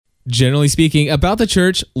generally speaking, About the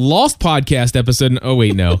Church Lost podcast episode. Oh,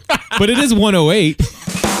 wait, no. But it is 108.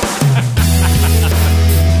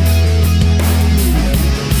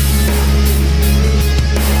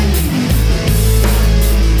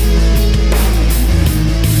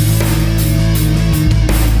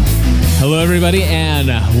 Hello, everybody, and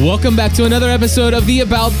welcome back to another episode of the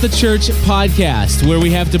About the Church podcast, where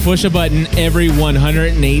we have to push a button every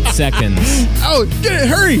 108 seconds. Oh, get it,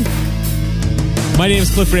 hurry! My name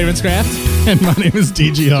is Cliff Ravenscraft. And my name is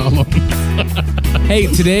DG Hollow. Hey,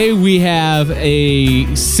 today we have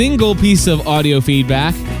a single piece of audio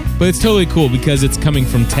feedback, but it's totally cool because it's coming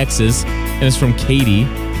from Texas, and it's from Katie.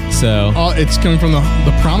 So it's coming from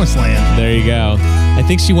the promised land. There you go. I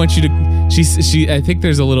think she wants you to... I think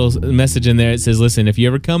there's a little message in there that says, "Listen, if you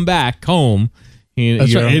ever come back home,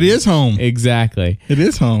 that's right. It is home. Exactly. It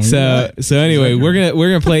is home. So anyway, we're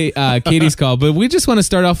gonna play Katie's call, but we just want to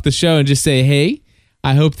start off the show and just say, hey,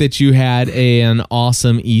 I hope that you had an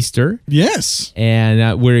awesome Easter. Yes,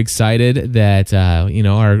 and we're excited that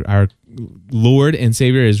our Lord and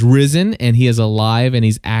Savior is risen, and He is alive, and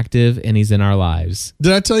He's active, and He's in our lives.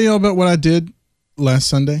 Did I tell you all about what I did last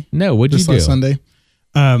Sunday? No, what'd you do? Last Sunday.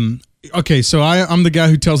 Okay, so I'm the guy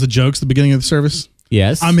who tells the jokes at the beginning of the service.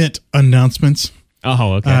 Yes. I meant announcements.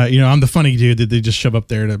 Oh, okay. I'm the funny dude that they just shove up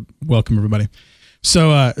there to welcome everybody. So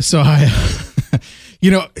I,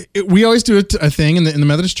 we always do a thing in the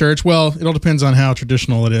Methodist Church. Well, it all depends on how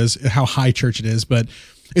traditional it is, how high church it is, but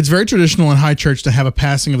it's very traditional in high church to have a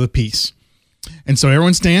passing of the peace. And so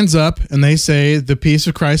everyone stands up and they say, "The peace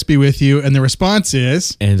of Christ be with you," and the response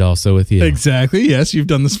is, "And also with you." Exactly. Yes, you've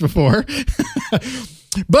done this before.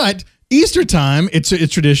 But Easter time, it's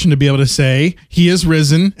tradition to be able to say, "He is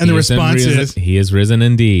risen," and the response is, "He is risen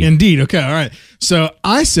indeed." Indeed. Okay. All right. So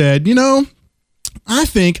I said, I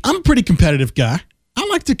think I'm a pretty competitive guy. I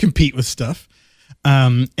like to compete with stuff.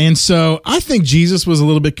 And so I think Jesus was a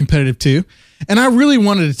little bit competitive too. And I really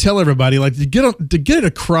wanted to tell everybody, to get it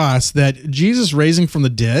across that Jesus raising from the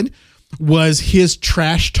dead was his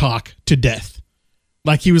trash talk to death.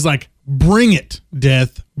 Like he was like, "Bring it,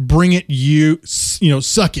 death. Bring it, you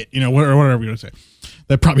suck it." Whatever you're going to say.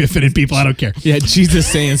 That probably offended people. I don't care. Yeah, Jesus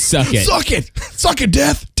saying, "Suck it. Suck it. Suck it,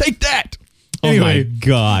 death. Take that." Anyway, oh my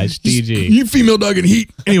gosh, DG. You female dog in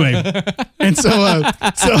heat. Anyway, and so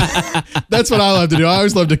that's what I love to do. I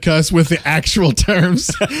always love to cuss with the actual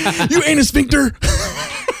terms. "You ain't a sphincter."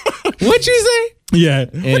 What'd you say? Yeah.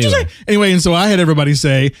 Anyway. What'd you say? Anyway, and so I had everybody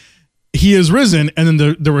say, "He is risen," and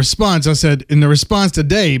then the response, I said, in the response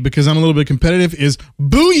today, because I'm a little bit competitive, is,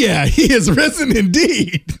 "Booyah, he is risen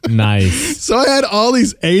indeed." Nice. So I had all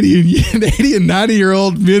these 80 and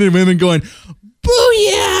 90-year-old men and women going,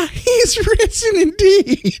 "Booyah, he's risen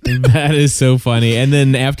indeed." That is so funny. And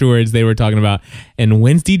then afterwards, they were talking about, "And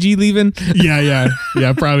when's DG leaving?" Yeah.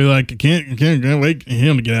 Probably like, I can't wait for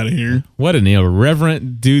him to get out of here. What an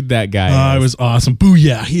irreverent dude that guy is. It was awesome.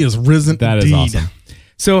 Booyah, he is risen That indeed. is awesome.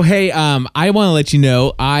 So, hey, I want to let you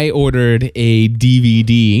know, I ordered a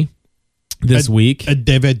DVD this week. A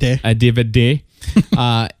DVD.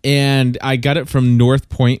 And I got it from North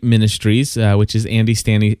Point Ministries, which is Andy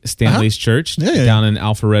Stanley's church down in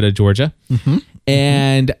Alpharetta, Georgia. Mm-hmm.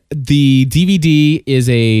 And the DVD is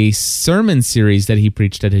a sermon series that he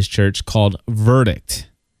preached at his church called Verdict.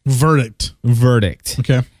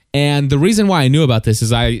 Okay. And the reason why I knew about this is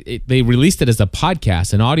they released it as a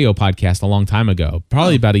podcast, an audio podcast, a long time ago,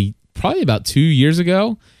 probably about 2 years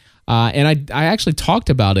ago. And I actually talked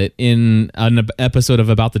about it in an episode of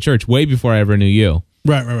About the Church way before I ever knew you.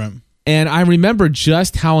 Right. And I remember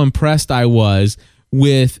just how impressed I was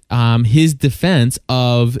with his defense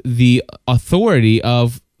of the authority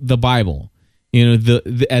of the Bible.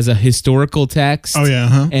 As a historical text. Oh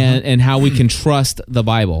yeah. And how we can trust the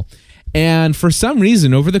Bible. And for some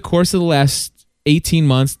reason, over the course of the last 18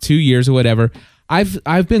 months, 2 years or whatever,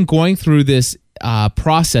 I've been going through this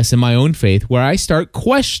process in my own faith where I start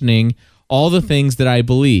questioning all the things that I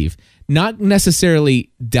believe. Not necessarily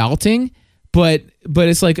doubting, but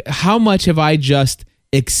it's like, how much have I just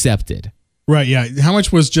accepted? Right, yeah. How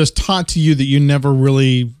much was just taught to you that you never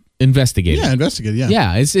really... investigated? Yeah.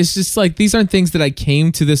 Yeah, it's just like, these aren't things that I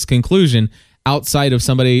came to this conclusion outside of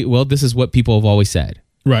somebody, well, this is what people have always said.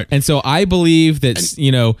 Right. And so I believe that,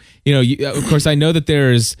 of course, I know that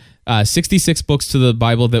there's 66 books to the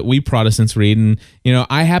Bible that we Protestants read. And,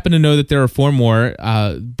 I happen to know that there are 4 more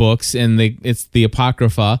books, and it's the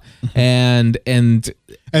Apocrypha. And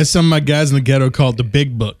as some of my guys in the ghetto call it, the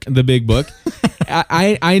big book. The big book.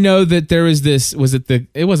 I know that there was this. It wasn't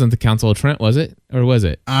the Council of Trent, was it, or was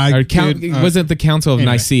it? Wasn't the Council of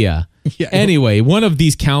Nicaea? Yeah. Anyway, one of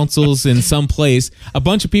these councils in some place, a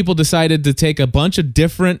bunch of people decided to take a bunch of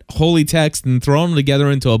different holy texts and throw them together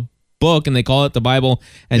into a book, and they call it the Bible.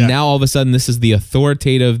 And now all of a sudden, this is the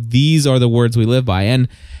authoritative. These are the words we live by, and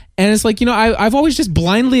it's like, I've always just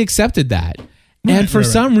blindly accepted that, and for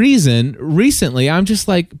some reason, recently, I'm just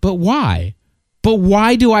like, but why? But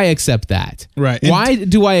why do I accept that? Right. Why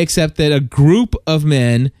do I accept that a group of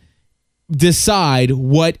men decide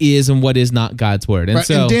what is and what is not God's word? And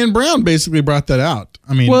so, and Dan Brown basically brought that out.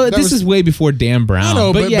 I mean, this is way before Dan Brown. I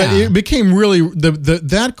know, but it became really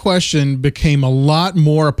that question became a lot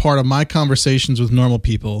more a part of my conversations with normal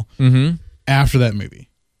people after that movie,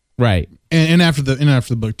 right? And after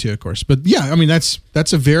the book too, of course. But yeah, I mean that's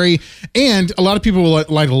a very, and a lot of people will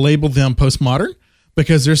like to label them postmodern.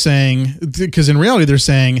 Because in reality they're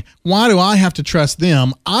saying, why do I have to trust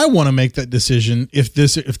them? I want to make that decision if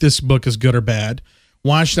this book is good or bad.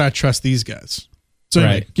 Why should I trust these guys? So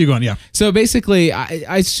anyway, keep going. Yeah. So basically,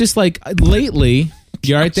 it's just like lately.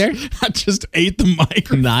 You all right there? I just ate the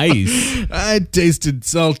microphone. Nice. I tasted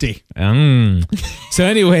salty. So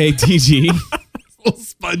anyway, DG, a little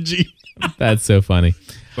spongy. That's so funny.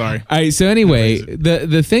 Sorry. All right. So anyway,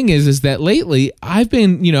 the thing is that lately I've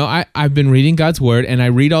been, I've been reading God's word, and I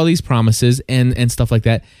read all these promises and stuff like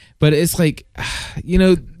that. But it's like,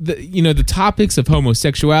 the topics of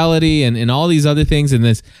homosexuality and all these other things, and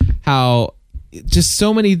this, how just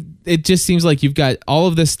so many, it just seems like you've got all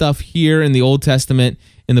of this stuff here in the Old Testament,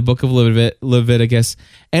 in the book of Leviticus.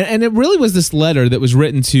 And it really was this letter that was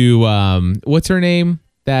written to, what's her name?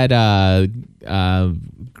 That,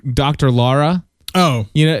 Dr. Laura. Oh, have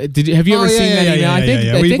you ever seen that email?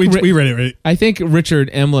 I think we read it. Right? I think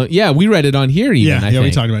Richard Emla. Yeah, we read it on here. Even, I think.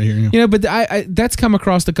 We talked about it here. Yeah. But I that's come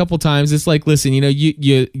across a couple times. It's like, listen,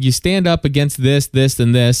 you stand up against this,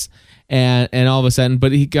 and this, and all of a sudden,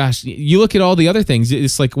 but you look at all the other things.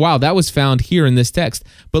 It's like, wow, that was found here in this text.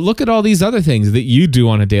 But look at all these other things that you do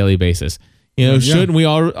on a daily basis. Shouldn't we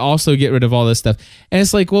also get rid of all this stuff? And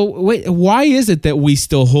it's like, well, wait, why is it that we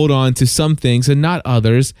still hold on to some things and not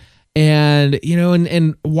others? And,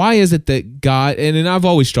 and why is it that God, and I've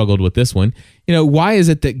always struggled with this one, why is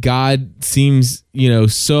it that God seems,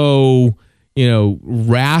 so,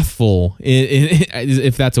 wrathful,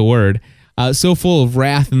 if that's a word, so full of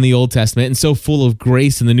wrath in the Old Testament and so full of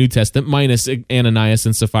grace in the New Testament, minus Ananias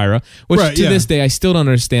and Sapphira, which this day I still don't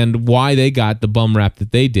understand why they got the bum rap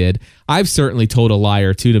that they did. I've certainly told a lie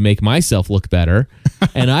or two to make myself look better,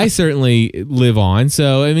 and I certainly live on.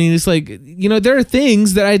 So, I mean, it's like, there are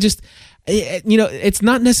things that I just, it's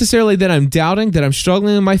not necessarily that I'm doubting, that I'm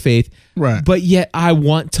struggling in my faith, right? But yet I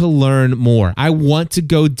want to learn more. I want to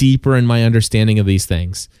go deeper in my understanding of these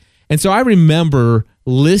things. And so I remember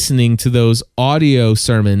listening to those audio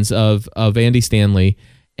sermons of Andy Stanley,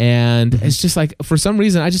 and it's just like, for some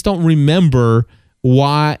reason, I just don't remember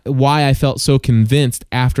why I felt so convinced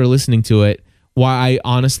after listening to it, why I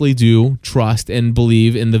honestly do trust and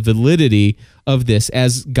believe in the validity of this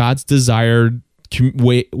as God's desired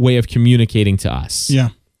way of communicating to us. Yeah.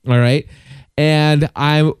 All right. And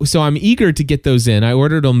I'm eager to get those in. I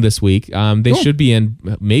ordered them this week. They should be in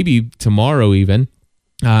maybe tomorrow even.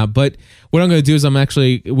 But what I'm going to do is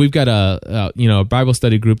we've got a Bible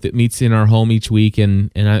study group that meets in our home each week, and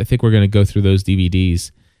I think we're going to go through those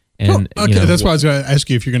DVDs. And okay, that's why I was going to ask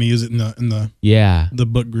you if you're going to use it in the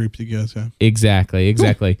book group you guys have. Exactly.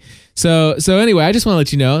 Cool. So anyway, I just want to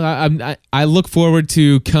let you know I look forward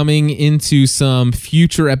to coming into some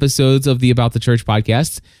future episodes of the About the Church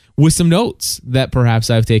podcast with some notes that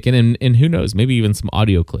perhaps I've taken, and who knows, maybe even some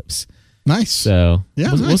audio clips. Nice. So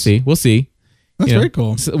yeah, we'll see. That's very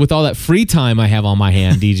cool. With all that free time I have on my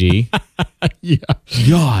hand, DG. Yeah.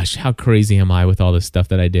 Gosh, how crazy am I with all this stuff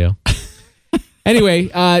that I do? Anyway,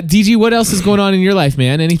 DG, what else is going on in your life,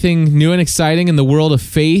 man? Anything new and exciting in the world of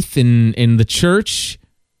faith and in the church?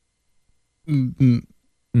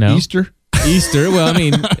 No. Easter. Well, I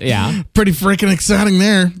mean, yeah. Pretty freaking exciting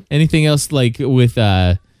there. Anything else like with,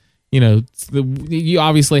 you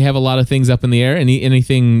obviously have a lot of things up in the air.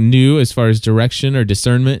 Anything new as far as direction or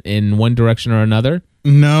discernment in one direction or another?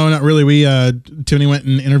 No, not really. We Tiffany went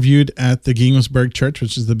and interviewed at the Ginghamsburg Church,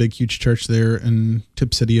 which is the big, huge church there in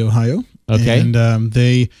Tip City, Ohio. Okay. And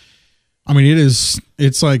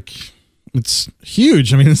it's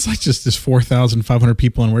huge. I mean, it's like just this 4,500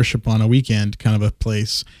 people in worship on a weekend kind of a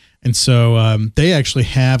place. And so they actually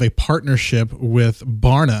have a partnership with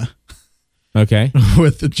Barna. Okay.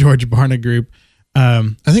 With the George Barna Group.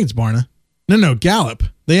 I think it's Barna. No, Gallup.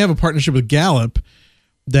 They have a partnership with Gallup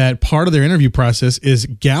that part of their interview process is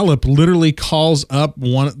Gallup literally calls up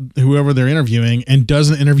whoever they're interviewing and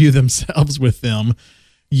doesn't interview themselves with them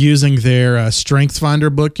using their Strength Finder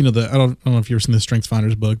book. I don't know if you've ever seen the Strength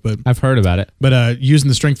Finders book, but I've heard about it. But using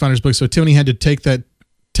the Strength Finders book, so Tiffany had to take that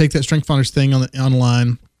Strength Finders thing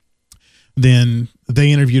online. Then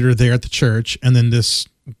they interviewed her there at the church, and then this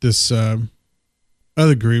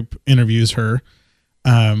other group interviews her.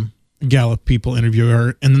 Gallup people interview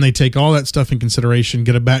her, and then they take all that stuff in consideration,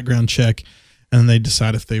 get a background check, and then they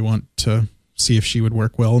decide if they want to see if she would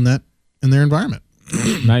work well in their environment.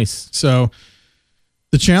 Nice. So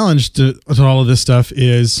the challenge to all of this stuff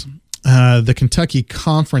is the Kentucky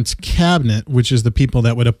Conference Cabinet, which is the people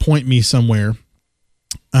that would appoint me somewhere,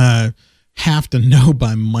 have to know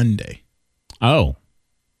by Monday. Oh.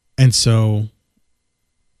 And so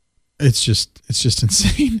it's just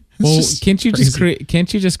insane. Can't you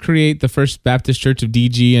just create the First Baptist Church of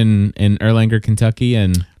DG in Erlanger, Kentucky,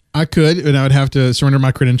 and I could, and I would have to surrender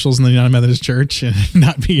my credentials in the United Methodist Church and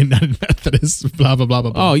not be United Methodist, blah, blah, blah,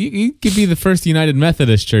 blah, blah. Oh, you could be the first United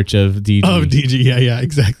Methodist Church of DG. Of DG, yeah,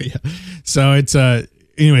 exactly. Yeah. So it's,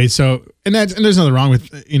 anyway, and there's nothing wrong with,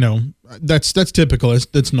 that's typical.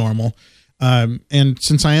 That's normal. And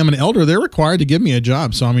since I am an elder, they're required to give me a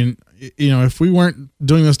job. So, I mean, if we weren't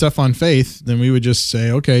doing this stuff on faith, then we would just say,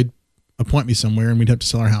 okay, appoint me somewhere, and we'd have to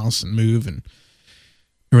sell our house and move and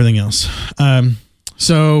everything else. And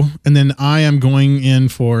then I am going in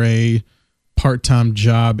for a part-time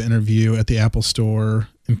job interview at the Apple Store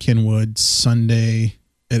in Kenwood Sunday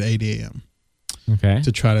at 8 a.m. Okay.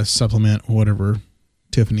 To try to supplement whatever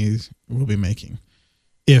Tiffany will be making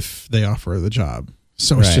if they offer the job.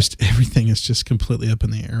 So it's just, everything is just completely up in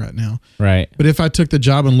the air right now. Right. But if I took the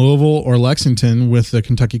job in Louisville or Lexington with the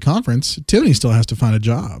Kentucky Conference, Tiffany still has to find a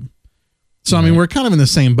job. So, I mean, we're kind of in the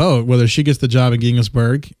same boat, whether she gets the job in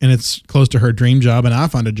Ginghamsburg and it's close to her dream job and I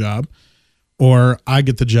find a job, or I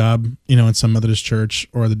get the job, in some Methodist church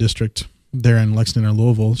or the district there in Lexington or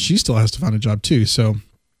Louisville, she still has to find a job too. So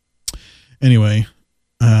anyway,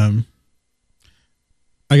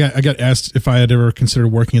 I got asked if I had ever considered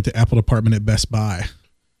working at the Apple department at Best Buy.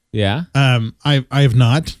 Yeah. I have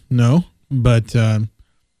not, no, but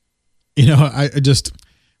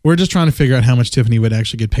we're just trying to figure out how much Tiffany would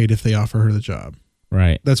actually get paid if they offer her the job.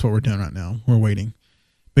 Right. That's what we're doing right now. We're waiting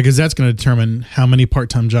because that's going to determine how many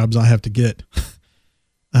part-time jobs I have to get,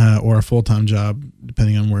 or a full-time job,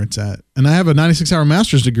 depending on where it's at. And I have a 96-hour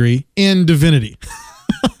master's degree in divinity.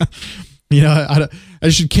 I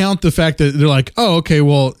should count the fact that they're like, oh, okay,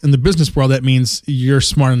 well, in the business world, that means you're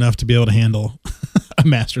smart enough to be able to handle a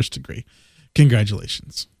master's degree.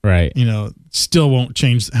 Congratulations. Right. Still won't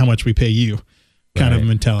change how much we pay you kind of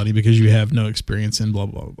mentality because you have no experience in blah,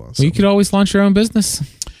 blah, blah, blah. So, well, you could always launch your own busin's.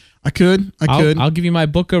 I could. I'll give you my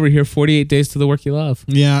book over here, 48 Days to the Work You Love.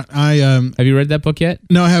 Yeah. Have you read that book yet?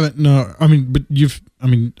 No, I haven't. No, I mean, but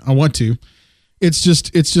I want to. It's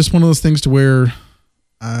just one of those things to where,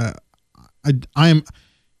 I am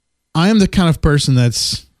the kind of person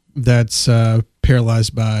that's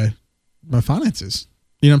paralyzed by my finances.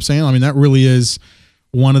 You know what I'm saying? I mean, that really is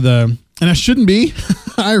one of the, and I shouldn't be.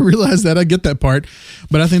 I realize that, I get that part,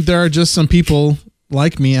 but I think there are just some people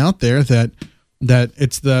like me out there that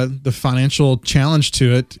it's the financial challenge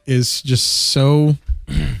to it is just so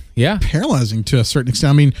paralyzing to a certain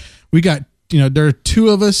extent. I mean, we got, there are two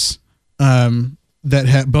of us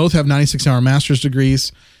that both have 96-hour master's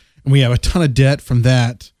degrees, and we have a ton of debt from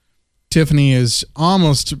that. Tiffany is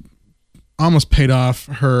almost paid off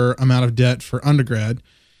her amount of debt for undergrad.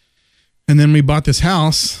 And then we bought this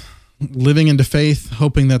house, living into faith,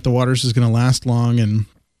 hoping that the waters is going to last long. And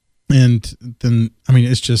then, I mean,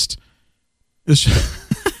 it's just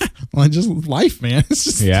like just life, man. It's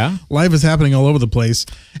just, life is happening all over the place.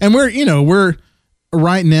 And we're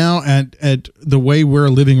right now at the way we're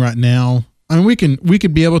living right now. I mean, we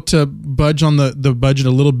could be able to budge on the budget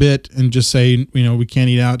a little bit and just say, we can't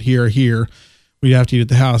eat out here or here. We have to eat at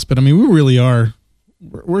the house. But I mean, we really are.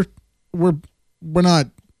 We're not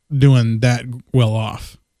doing that well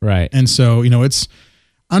off. Right. And so,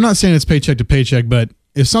 I'm not saying it's paycheck to paycheck, but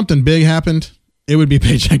if something big happened, it would be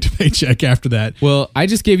paycheck to paycheck after that. Well, I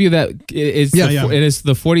just gave you that. It is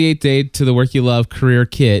the 48 Day to the Work You Love career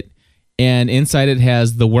kit. And inside it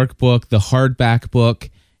has the workbook, the hardback book,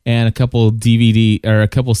 and a couple DVD or a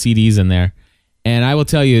couple CDs in there. And I will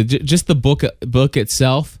tell you, just the book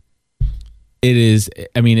itself, it is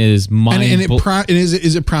mind. And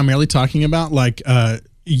is it primarily talking about like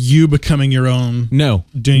you becoming your own? No.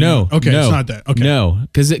 Okay, it's not that. Okay, no,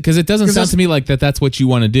 because it doesn't sound to me like that's what you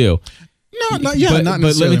want to do. not but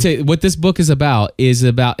necessarily. let me tell you what this book is about. Is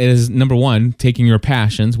number one, taking your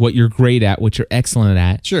passions, what you're great at, what you're excellent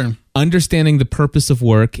at. Sure. Understanding the purpose of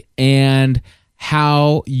work and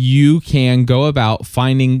how you can go about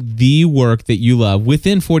finding the work that you love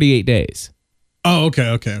within 48 days. Oh,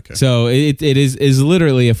 okay. So it is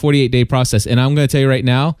literally a 48-day process. And I'm going to tell you right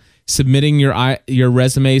now, submitting your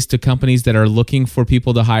resumes to companies that are looking for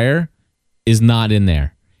people to hire is not in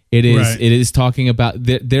there. It is Right. It is talking about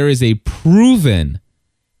there is a proven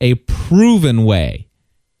way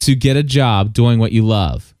to get a job doing what you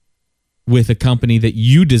love with a company that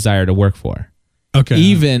you desire to work for. Okay.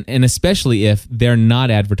 Even and especially if they're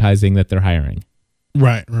not advertising that they're hiring.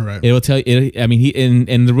 Right. It will tell you. I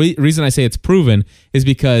mean, the reason I say it's proven is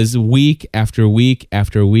because week after week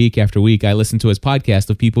after week after week, I listen to his podcast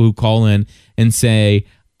of people who call in and say,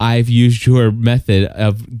 "I've used your method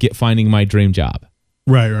of finding my dream job."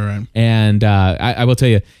 Right. And I will tell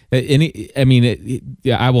you,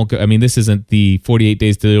 I won't go. I mean, this isn't the 48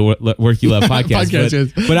 Days to Work You Love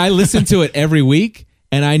podcast, but I listen to it every week,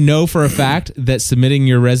 and I know for a fact that submitting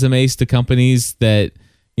your resumes to companies that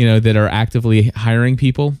are actively hiring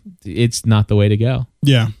people, it's not the way to go.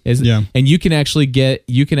 Yeah. And you can actually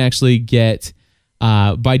get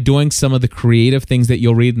by doing some of the creative things that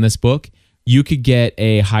you'll read in this book, you could get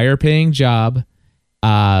a higher paying job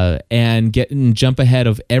and jump ahead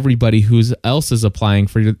of everybody else is applying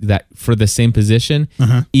for the same position.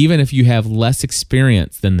 Even if you have less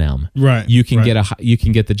experience than them, Right. You can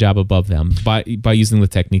get the job above them by using the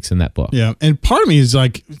techniques in that book. Yeah. And part of me is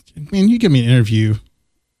like, man, you give me an interview.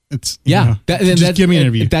 It's just give me an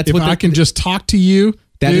interview. That's if I can just talk to you,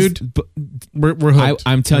 dude. We're hooked.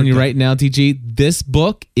 I'm telling you right now, DG, this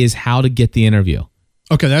book is how to get the interview.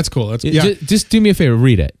 Okay, that's cool. Just do me a favor,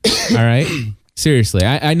 read it. All right. Seriously,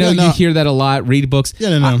 I know you hear that a lot. Read books.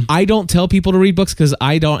 Yeah, no. I don't tell people to read books because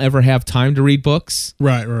I don't ever have time to read books.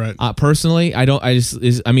 Right. Personally, I don't.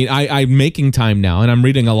 I'm making time now, and I'm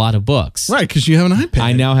reading a lot of books. Right, because you have an iPad.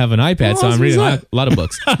 I now have an iPad, so I'm reading a lot of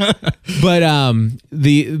books. But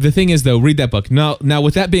the thing is, though, read that book. Now,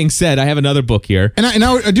 with that being said, I have another book here, and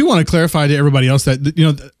I do want to clarify to everybody else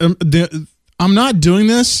that I'm not doing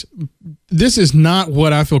this. This is not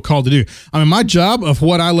what I feel called to do. I mean, my job of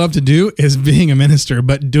what I love to do is being a minister,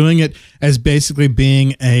 but doing it as basically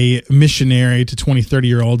being a missionary to 20,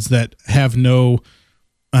 30-year-olds that have no,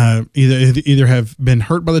 either have been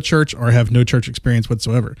hurt by the church or have no church experience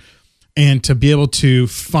whatsoever. And to be able to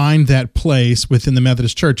find that place within the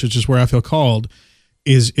Methodist Church, which is where I feel called,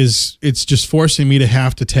 is it's just forcing me to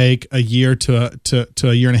have to take a year to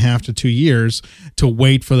a year and a half to 2 years to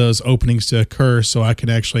wait for those openings to occur so I can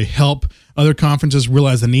actually help other conferences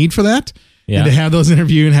realize the need for that and to have those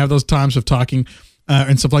interviews and have those times of talking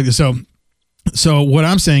and stuff like this. So what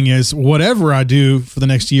I'm saying is whatever I do for the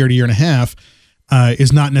next year to year and a half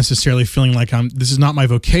is not necessarily feeling like this is not my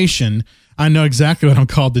vocation. I know exactly what I'm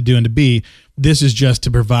called to do and to be. This is just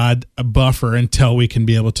to provide a buffer until we can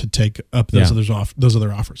be able to take up those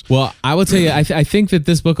other offers. Well, I will tell you, I think that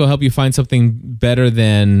this book will help you find something better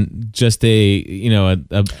than just a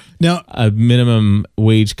minimum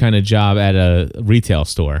wage kind of job at a retail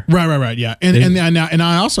store. Right. Yeah, and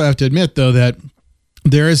I also have to admit though that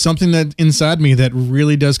there is something that inside me that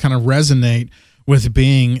really does kind of resonate with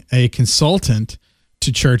being a consultant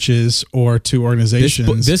to churches or to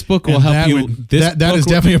organizations. This book will help you. That is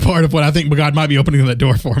definitely a part of what I think God might be opening that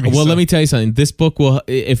door for me. Well, let me tell you something. This book will,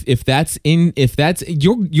 if that's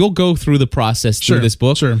you'll go through the process through this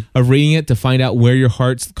book of reading it to find out where your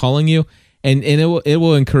heart's calling you, and it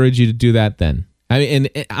will encourage you to do that. Then I mean,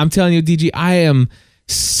 and I'm telling you, DG, I am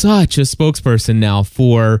such a spokesperson now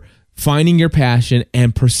for finding your passion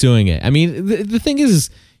and pursuing it. I mean, the thing is,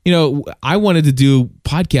 I wanted to do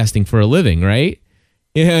podcasting for a living, right?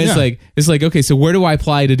 It's like, okay, so where do I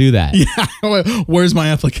apply to do that? Yeah. Where's my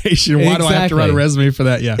application? Why do I have to write a resume for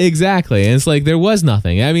that? Yeah. Exactly. And it's like, there was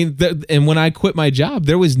nothing. I mean, and when I quit my job,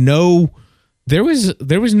 there was no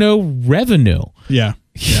revenue. Yeah.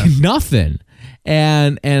 Nothing.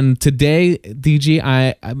 And today,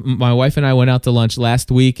 DG, my wife and I went out to lunch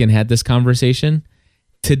last week and had this conversation.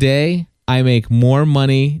 Today, I make more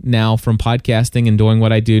money now from podcasting and doing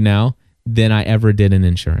what I do now than I ever did in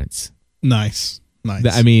insurance. Nice.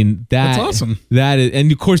 I mean, that's awesome. That is,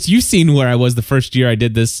 and of course, you've seen where I was the first year I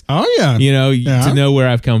did this. Oh yeah, to know where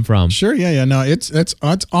I've come from. Sure, yeah. No, it's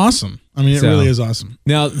awesome. I mean, it really is awesome.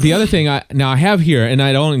 Now, the other thing I have here, and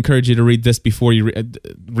I don't encourage you to read this before you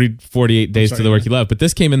read 48 Days to the Work You Love, but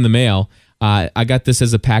this came in the mail. I got this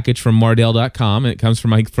as a package from Mardale.com, and it comes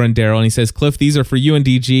from my friend Daryl, and he says, Cliff, these are for you and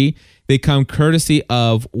DG. They come courtesy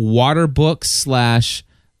of Waterbooks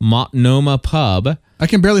 / Multnomah Pub. I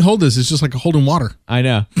can barely hold this. It's just like holding water. I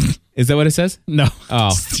know. Is that what it says? No.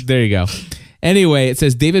 Oh, there you go. Anyway, it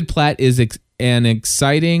says David Platt is an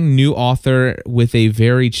exciting new author with a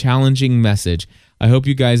very challenging message. I hope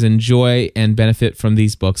you guys enjoy and benefit from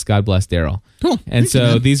these books. God bless, Daryl. Cool. And Thank you,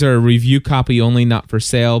 man. these are review copy only, not for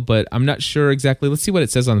sale, but I'm not sure exactly. Let's see what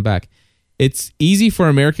it says on the back. It's easy for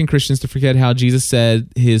American Christians to forget how Jesus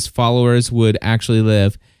said his followers would actually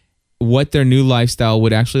live, what their new lifestyle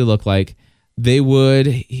would actually look like. They would,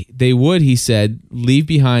 he said, leave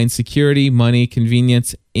behind security, money,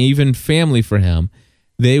 convenience, even family for him.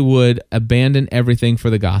 They would abandon everything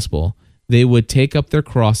for the gospel. They would take up their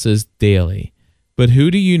crosses daily. But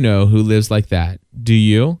who do you know who lives like that? Do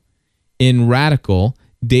you? In Radical,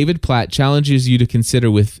 David Platt challenges you to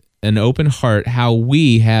consider with an open heart how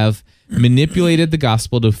we have manipulated the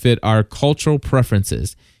gospel to fit our cultural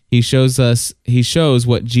preferences. He shows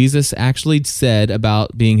what Jesus actually said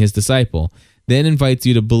about being his disciple, then invites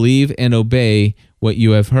you to believe and obey what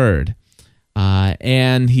you have heard.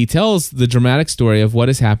 And he tells the dramatic story of what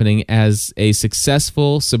is happening as a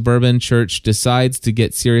successful suburban church decides to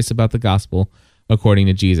get serious about the gospel according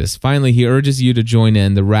to Jesus. Finally, he urges you to join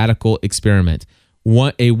in the radical experiment,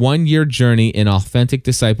 a one-year journey in authentic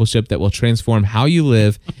discipleship that will transform how you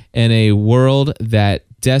live in a world that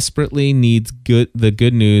desperately needs the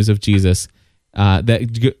good news of Jesus,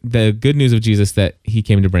 the good news of Jesus that he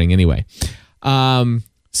came to bring anyway.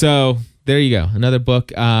 So there you go. Another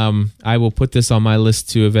book. I will put this on my list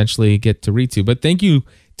to eventually get to read to. But thank you,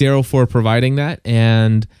 Daryl, for providing that.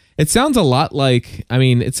 And it sounds a lot like,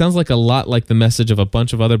 a lot like the message of a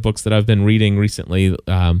bunch of other books that I've been reading recently.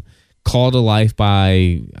 Call to Life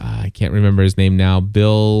by, I can't remember his name now,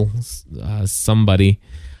 Bill somebody.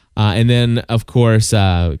 And then, of course,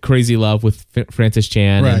 Crazy Love with Francis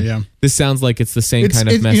Chan. Right, and yeah. This sounds like it's the same kind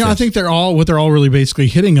of message. I think what they're all really basically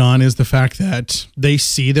hitting on is the fact that they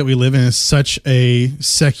see that we live in such a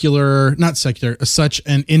such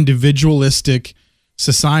an individualistic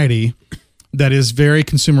society that is very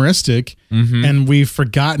consumeristic, and we've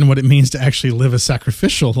forgotten what it means to actually live a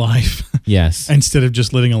sacrificial life. Yes. Instead of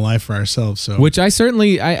just living a life for ourselves. So, which I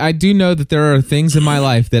certainly, I do know that there are things in my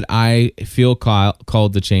life that I feel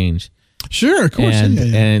called to change. Sure, of course.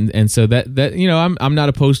 And so that I'm not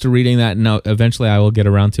opposed to reading that, and eventually I will get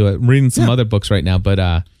around to it. I'm reading some other books right now, but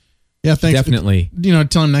yeah, thanks. Definitely.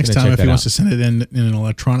 Tell him next time if he wants out. to send it in an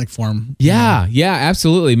electronic form. Yeah,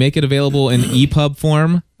 absolutely. Make it available in EPUB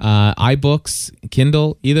form, iBooks,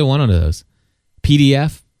 Kindle, either one of those.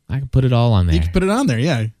 PDF, I can put it all on there. You can put it on there,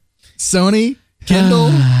 yeah. Sony, Kindle,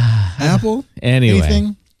 Apple, anyway.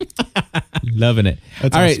 anything. Loving it.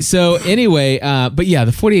 That's all awesome. right, so anyway, but yeah,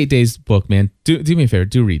 the 48 Days book, man, do me a favor,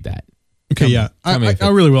 do read that. Okay, I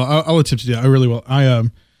really will. I'll attempt to do that. I really will.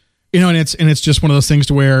 And it's just one of those things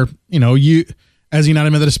to where, you, as a United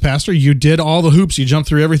Methodist pastor, you did all the hoops. You jumped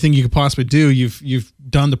through everything you could possibly do. You've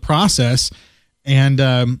done the process, and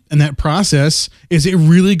that process is a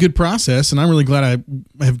really good process. And I'm really glad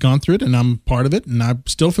I have gone through it, and I'm part of it, and I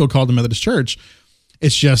still feel called to Methodist Church.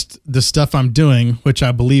 It's just the stuff I'm doing, which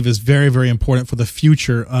I believe is very, very important for the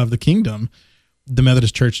future of the kingdom. The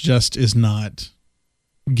Methodist Church just is not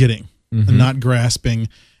getting, and not grasping,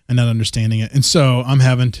 and not understanding it. And so I'm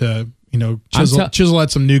having to, chisel at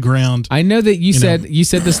some new ground. I know that you said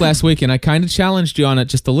this last week, and I kind of challenged you on it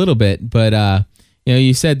just a little bit, but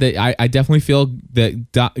you said that I definitely feel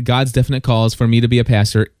that God's definite call is for me to be a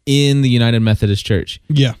pastor in the United Methodist Church.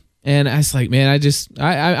 Yeah. And I was like, man,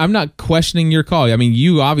 I'm not questioning your call. I mean,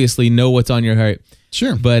 you obviously know what's on your heart.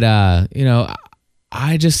 Sure. But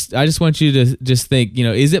I just want you to just think,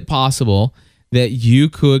 is it possible that you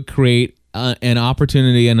could create an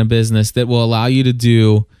opportunity in a business that will allow you to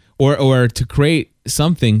do or to create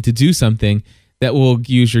something, to do something that will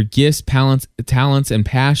use your gifts, talents, and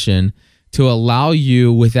passion to allow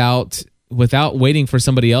you without waiting for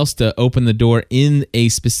somebody else to open the door in a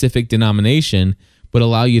specific denomination, but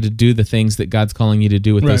allow you to do the things that God's calling you to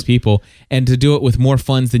do with those people, and to do it with more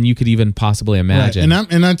funds than you could even possibly imagine. Right.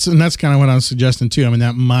 And that's kind of what I was suggesting too. I mean,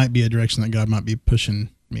 that might be a direction that God might be pushing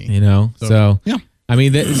me. So yeah. I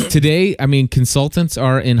mean, today, consultants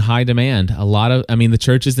are in high demand. The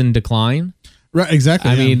church is in decline. Right, exactly.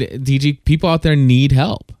 I mean, DG, people out there need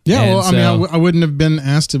help. Yeah, I wouldn't have been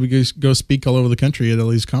asked to go speak all over the country at all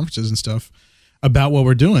these conferences and stuff about what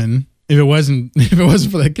we're doing if it wasn't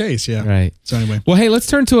for that case. Yeah. Right. So anyway. Well, hey, let's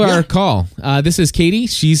turn to our call. This is Katie.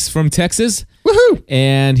 She's from Texas. Woohoo!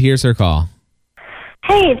 And here's her call.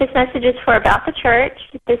 Hey, this message is for About the Church.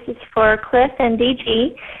 This is for Cliff and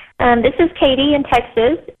DG. This is Katie in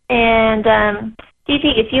Texas, and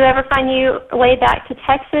Gigi, if you ever find your way back to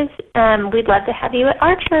Texas, we'd love to have you at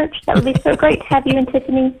our church. That would be so great to have you and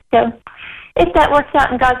Tiffany. So if that works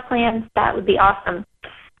out in God's plans, that would be awesome.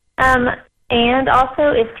 And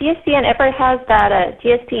also, if GSPN ever has that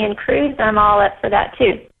GSPN cruise, I'm all up for that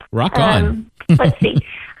too. Rock on. Let's see.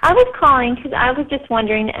 I was calling because I was just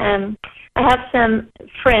wondering. I have some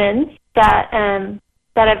friends that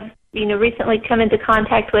I've recently come into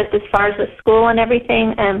contact with as far as with school and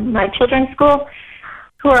everything, my children's school,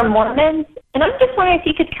 who are Mormons, and I'm just wondering if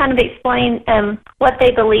you could kind of explain what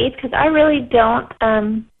they believe, because I really don't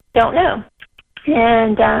know,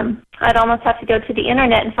 and I'd almost have to go to the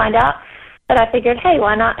internet and find out. But I figured, hey,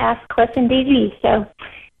 why not ask Cliff and DG? So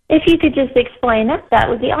if you could just explain it, that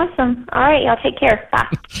would be awesome. All right, y'all take care. Bye.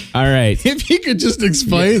 All right. If you could just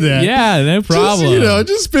explain that. Yeah, no problem.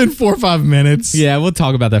 Just spend 4 or 5 minutes. Yeah, we'll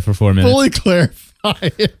talk about that for 4 minutes. Fully clarify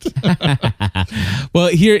it. Well,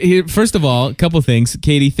 here, first of all, a couple things.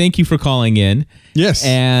 Katie, thank you for calling in. Yes.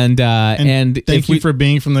 And thank you for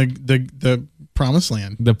being from the promised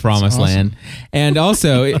land. The promised land. And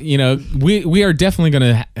also, we are definitely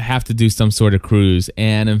going to have to do some sort of cruise.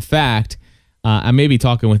 And in fact, I may be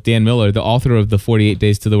talking with Dan Miller, the author of the 48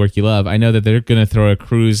 Days to the Work You Love. I know that they're going to throw a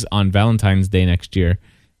cruise on Valentine's Day next year.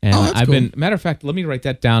 And that's cool. Matter of fact, let me write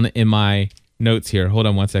that down in my notes here. Hold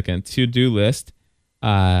on one second. To-do list,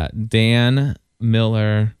 Dan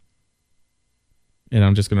Miller, and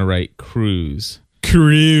I'm just going to write cruise.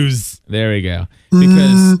 There we go.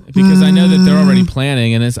 Because I know that they're already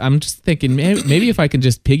planning, and I'm just thinking maybe if I can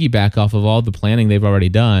just piggyback off of all the planning they've already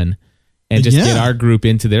done and just get our group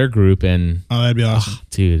into their group, and that'd be awesome.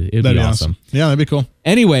 Dude, it'd be awesome. Yeah, that'd be cool.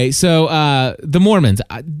 Anyway, so the Mormons,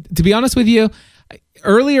 to be honest with you,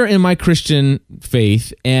 earlier in my Christian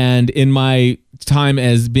faith and in my time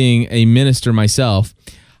as being a minister myself,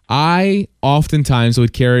 I oftentimes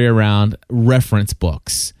would carry around reference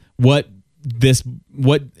books. A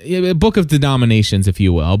book of denominations, if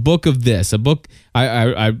you will, a book of this, a book.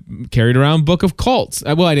 I carried around a book of cults.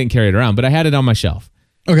 Well, I didn't carry it around, but I had it on my shelf.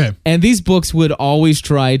 Okay. And these books would always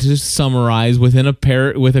try to summarize within a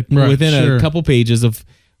couple pages of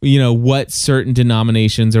what certain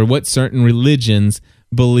denominations or what certain religions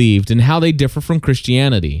believed and how they differ from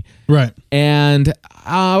Christianity. Right. And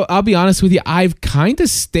I'll be honest with you, I've kind of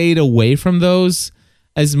stayed away from those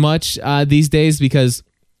as much these days because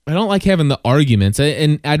I don't like having the arguments,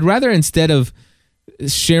 and I'd rather, instead of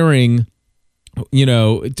sharing,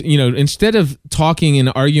 instead of talking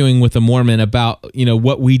and arguing with a Mormon about,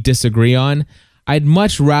 what we disagree on, I'd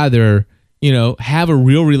much rather, have a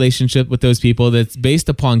real relationship with those people that's based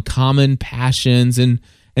upon common passions and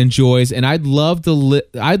joys, and I'd love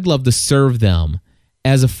to serve them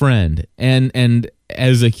as a friend and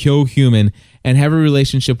as a co-human, and have a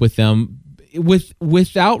relationship with them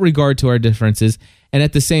without regard to our differences. And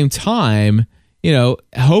at the same time,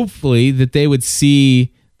 hopefully that they would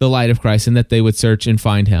see the light of Christ and that they would search and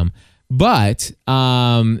find him. But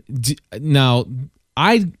now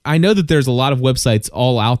I know that there's a lot of websites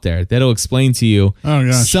all out there that'll explain to you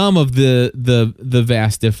some of the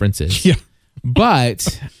vast differences. Yeah.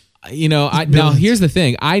 But now here's the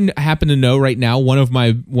thing. I happen to know right now one of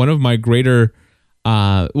my greater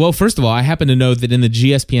first of all, I happen to know that in the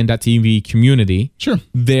GSPN.TV community, sure,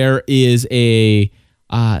 there is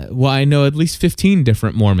I know at least 15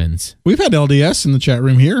 different Mormons. We've had LDS in the chat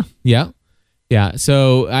room here. Yeah.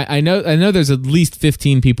 So I know there's at least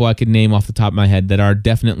 15 people I could name off the top of my head that are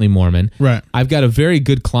definitely Mormon. Right. I've got a very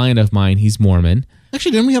good client of mine. He's Mormon.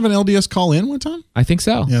 Actually, didn't we have an LDS call in one time? I think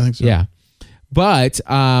so. Yeah, I think so. Yeah. But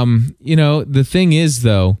the thing is,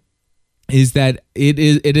 though, is that it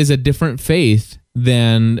is a different faith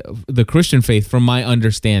than the Christian faith, from my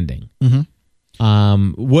understanding. Mm-hmm.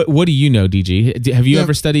 What do you know, DG? Have you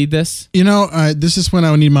ever studied this? This is when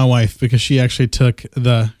I would need my wife, because she actually took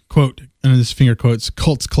the quote, and this finger quotes,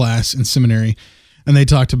 cults class in seminary, and they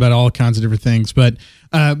talked about all kinds of different things. But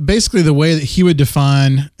basically, the way that he would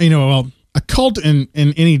define, a cult in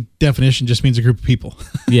any definition just means a group of people.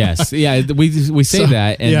 Yes, yeah, we say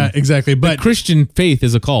that. And yeah, exactly. But Christian faith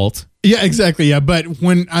is a cult. Yeah, exactly. Yeah, but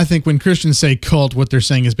when Christians say cult, what they're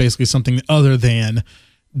saying is basically something other than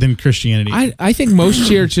Christianity. I think most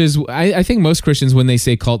churches, I think most Christians, when they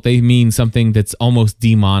say cult, they mean something that's almost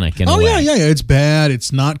demonic in a way. Yeah. It's bad.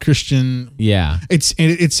 It's not Christian. Yeah. It's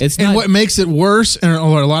and not, what makes it worse, in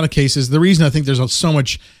a lot of cases, the reason I think there's so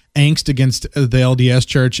much angst against the LDS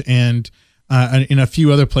church and in a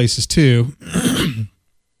few other places too,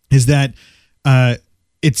 is that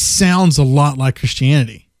it sounds a lot like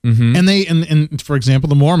Christianity. Mm-hmm. And and for example,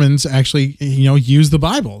 the Mormons actually use the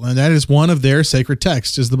Bible, and that is one of their sacred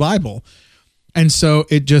texts, is the Bible. And so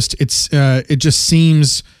it just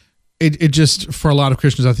seems for a lot of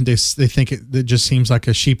Christians, I think they think it just seems like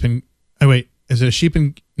a sheep and is it a sheep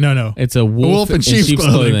and no It's a wolf in sheep's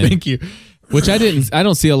clothing. Thank you. Which I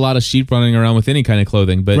don't see a lot of sheep running around with any kind of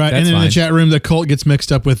clothing, but right. That's and in fine. the chat room, the cult gets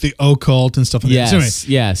mixed up with the occult and stuff like that. So anyway,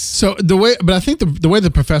 Yes. So I think the way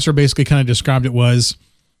the professor basically kind of described it was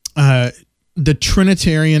the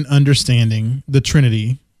Trinitarian understanding, the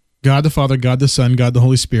Trinity, God the Father, God the Son, God the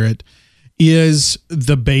Holy Spirit, is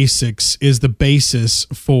the basis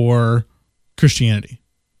for Christianity.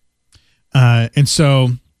 And so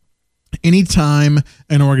anytime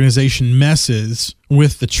an organization messes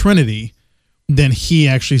with the Trinity, then he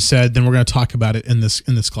actually said, then we're going to talk about it in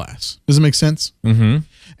this class. Does it make sense? Mm-hmm.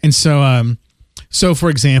 And so for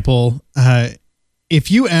example, if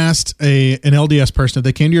you asked an LDS person, if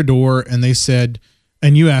they came to your door and they said,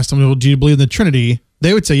 and you asked them, well, do you believe in the Trinity?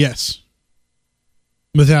 They would say yes.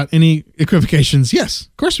 Without any equivocations, yes,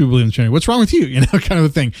 of course we believe in the Trinity. What's wrong with you? You know, kind of a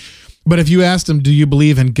thing. But if you asked them, do you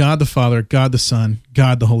believe in God the Father, God the Son,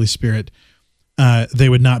 God the Holy Spirit, they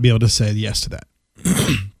would not be able to say yes to that.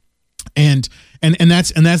 And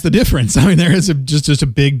that's the difference. I mean, there is just a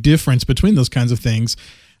big difference between those kinds of things.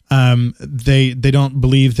 They don't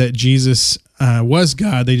believe that Jesus was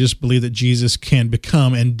God. They just believe that Jesus can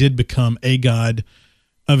become and did become a God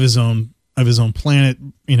of his own planet.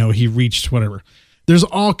 You know, he reached whatever. There's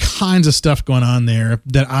all kinds of stuff going on there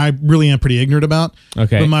that I really am pretty ignorant about.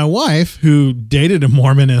 Okay. But my wife, who dated a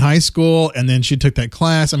Mormon in high school, and then she took that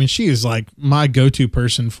class. I mean, she is like my go-to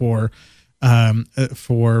person for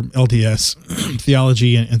LDS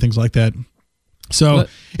theology and things like that. So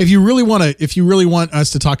if you really want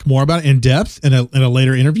us to talk more about it in depth in a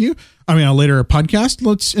later interview, a later podcast,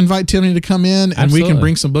 let's invite Tiffany to come in, and Absolutely. we can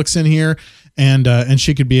bring some books in here, and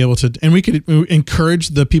she could be able to, and we could encourage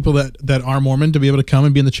the people that are Mormon to be able to come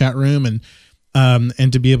and be in the chat room and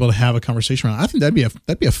to be able to have a conversation around it. I think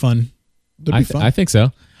that'd be fun. I think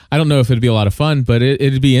so. I don't know if it'd be a lot of fun, but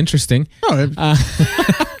it'd be interesting. I'm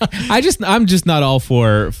just not all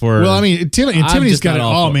for. Well, I mean, Tiffany's got it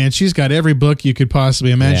all, man. She's got every book you could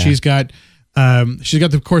possibly imagine. Yeah. She's got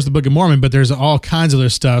of course the Book of Mormon, but there's all kinds of other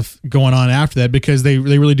stuff going on after that, because they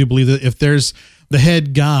really do believe that if there's the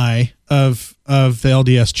head guy of the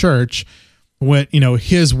LDS Church,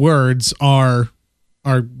 his words are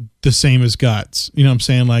the same as God's. You know what I'm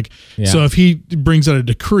saying? Like, Yeah. So if he brings out a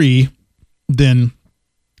decree, then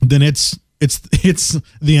it's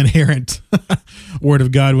the inherent word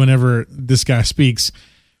of God whenever this guy speaks.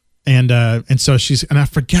 And so and I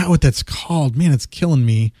forgot what that's called, man, it's killing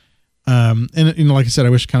me. And like I said, I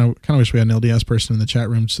kind of wish we had an LDS person in the chat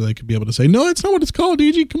room so they could be able to say, no, that's not what it's called,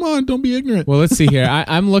 DG. Come on, don't be ignorant. Well, let's see here.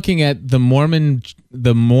 I'm looking at the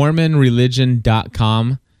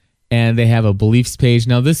Mormonreligion.com, and they have a beliefs page.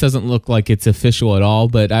 Now, this doesn't look like it's official at all,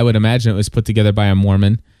 but I would imagine it was put together by a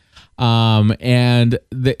Mormon. And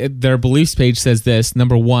their beliefs page says this: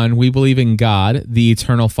 number 1, we believe in God, the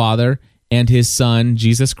eternal Father, and his Son,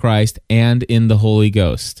 Jesus Christ, and in the Holy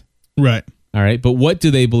Ghost. Right. All right. But what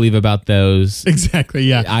do they believe about those? Exactly.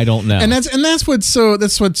 Yeah. I don't know. And that's what's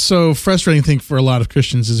so frustrating, I think, for a lot of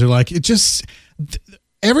Christians, is they're like,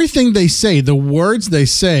 everything they say, the words they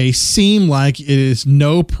say seem like it is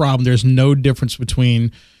no problem. There's no difference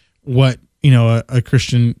between what, a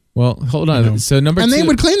Christian. Well, hold on. So number 2. And they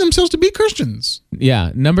would claim themselves to be Christians.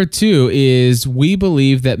 Yeah. Number 2 is we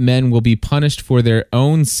believe that men will be punished for their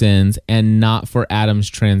own sins and not for Adam's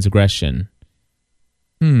transgression.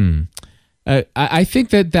 I think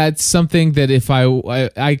that's something that if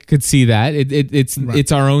I could see that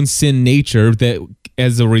it's our own sin nature that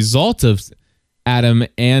as a result of Adam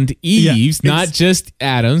and Eve's, not just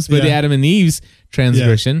Adam's, but Adam and Eve's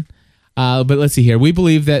transgression. But let's see here. We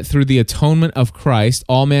believe that through the atonement of Christ,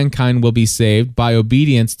 all mankind will be saved by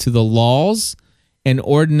obedience to the laws and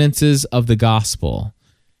ordinances of the gospel.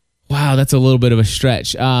 Wow, that's a little bit of a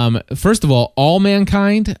stretch. First of all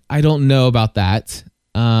mankind, I don't know about that.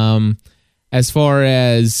 As far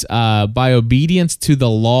as by obedience to the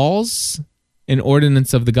laws and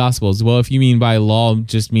ordinance of the gospels. Well, if you mean by law,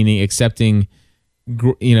 just meaning accepting,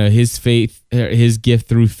 his faith, his gift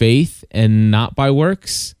through faith and not by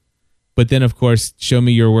works. But then, of course, show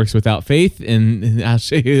me your works without faith, and I'll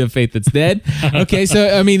show you the faith that's dead. Okay,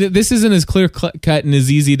 so I mean, this isn't as clear cut and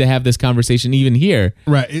as easy to have this conversation even here,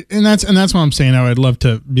 right? And that's what I'm saying. I would love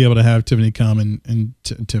to be able to have Tiffany come and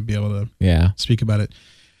to be able to speak about it.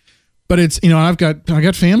 But it's I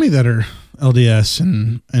got family that are LDS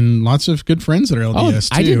and lots of good friends that are LDS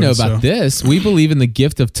too. I didn't know about this. We believe in the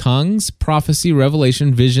gift of tongues, prophecy,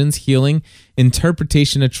 revelation, visions, healing,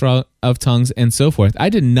 interpretation of tongues, and so forth. I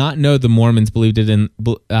did not know the Mormons believed it in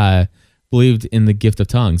believed in the gift of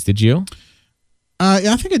tongues. Did you?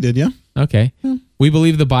 Yeah, I think I did. Yeah. Okay. We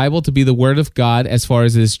believe the Bible to be the Word of God as far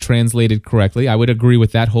as it is translated correctly. I would agree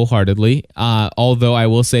with that wholeheartedly, although I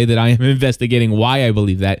will say that I am investigating why I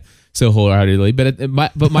believe that so wholeheartedly. But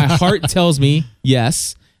my heart tells me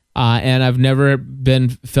yes, and I've never been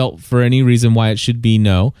felt for any reason why it should be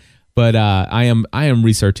no. But I am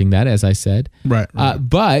researching that, as I said. Right.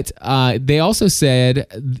 But they also said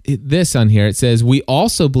this on here. It says, we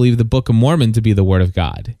also believe the Book of Mormon to be the Word of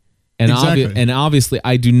God. And, Exactly. Obviously,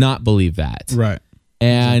 I do not believe that. Right.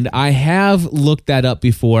 And I have looked that up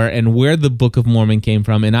before and where the Book of Mormon came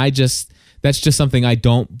from. And that's just something I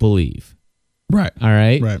don't believe. Right. All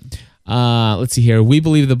right. Right. Let's see here. We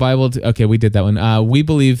believe the Bible. Okay, we did that one. We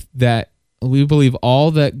believe all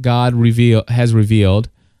that God has revealed,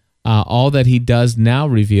 all that he does now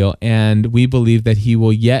reveal, and we believe that he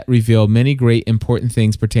will yet reveal many great important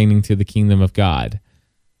things pertaining to the kingdom of God.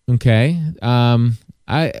 Okay.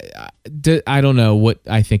 I don't know what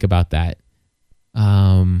I think about that.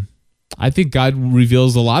 I think God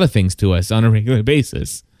reveals a lot of things to us on a regular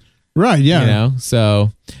basis. Right. Yeah. You know,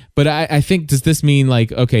 so, but I think, does this mean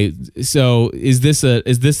like, okay, so is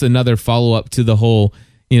this another follow up to the whole,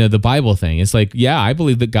 the Bible thing? It's like, yeah, I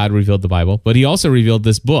believe that God revealed the Bible, but he also revealed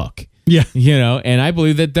this book, Yeah. And I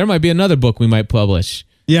believe that there might be another book we might publish,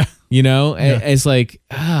 Yeah. It's like,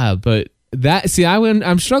 but that, see,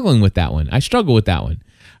 I'm struggling with that one. I struggle with that one.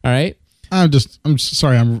 All right. I'm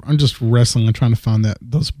sorry. I'm just wrestling and trying to find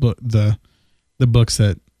the books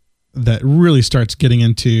that really starts getting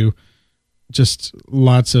into just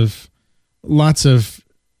lots of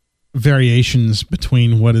variations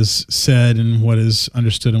between what is said and what is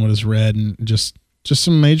understood and what is read, and just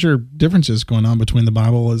some major differences going on between the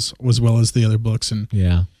Bible as well as the other books. And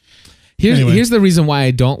yeah. Here's the reason why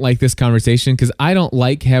I don't like this conversation, because I don't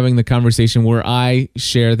like having the conversation where I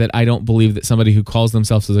share that I don't believe that somebody who calls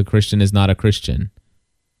themselves as a Christian is not a Christian.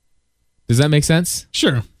 Does that make sense?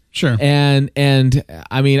 Sure. And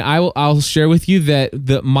I mean, I'll share with you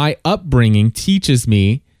that my upbringing teaches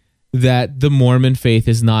me that the Mormon faith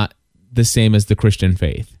is not the same as the Christian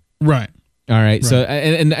faith. Right. All right. So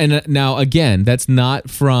and now again, that's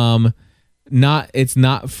not from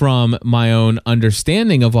my own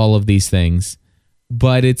understanding of all of these things,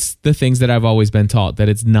 but it's the things that I've always been taught, that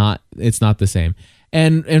it's not the same.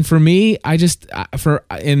 And for me, I just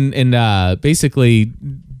basically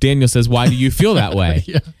Daniel says, why do you feel that way?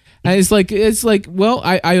 Yeah. And it's like, well,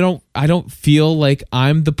 I don't feel like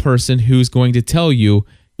I'm the person who's going to tell you,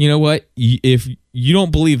 you know what, if you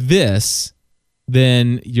don't believe this,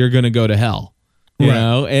 then you're going to go to hell. You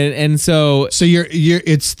know, and so you're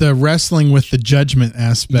it's the wrestling with the judgment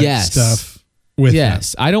aspect stuff.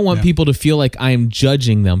 That. I don't want people to feel like I'm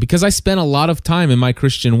judging them, because I spent a lot of time in my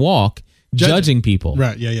Christian walk judging people.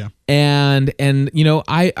 Right. Yeah. Yeah. And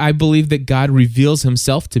I believe that God reveals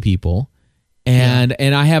himself to people, and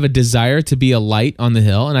I have a desire to be a light on the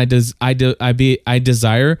hill, and I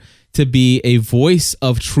desire to be a voice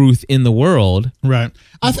of truth in the world. Right.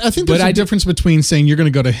 I think there's a difference between saying you're going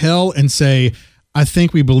to go to hell and say, I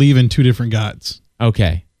think we believe in two different gods.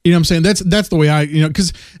 Okay. You know what I'm saying? That's the way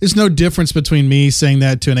because there's no difference between me saying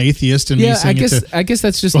that to an atheist and me saying I guess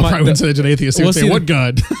that's just I wouldn't say it to an atheist. Well, say, what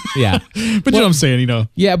God? Yeah. But you know what I'm saying,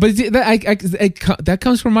 Yeah, but that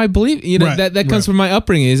comes from my belief. That comes from my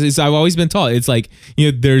upbringing. Is I've always been taught. It's like,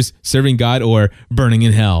 there's serving God or burning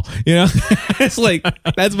in hell. It's like,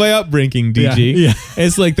 that's my upbringing, DG. Yeah.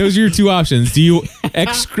 It's like, those are your two options. Do you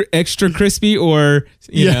extra crispy or,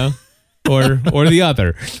 or the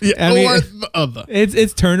other. Yeah, I mean, or the other.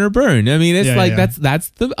 It's turn or burn. I mean, it's that's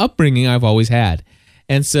the upbringing I've always had.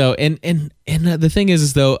 And so and the thing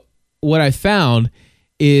is though, what I found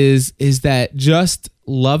is that just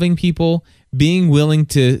loving people, being willing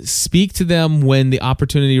to speak to them when the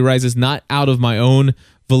opportunity arises, not out of my own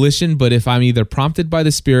volition, but if I'm either prompted by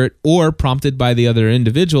the Spirit or prompted by the other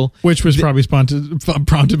individual, which was probably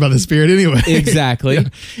prompted by the Spirit anyway. Exactly.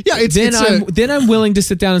 Then I'm willing to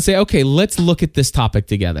sit down and say, okay, let's look at this topic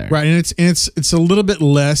together. Right, and it's a little bit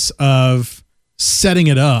less of setting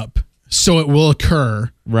it up so it will occur,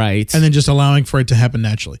 right, and then just allowing for it to happen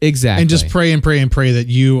naturally. Exactly. And just pray that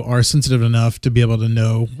you are sensitive enough to be able to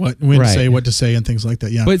know when to say, what to say, and things like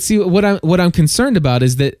that. Yeah. But see, what I'm concerned about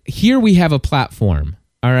is that here we have a platform.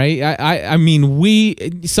 All right. I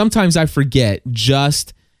mean, sometimes I forget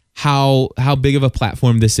just how big of a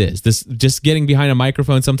platform this is. This just getting behind a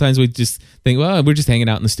microphone. Sometimes we just think, well, we're just hanging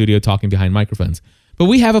out in the studio talking behind microphones. But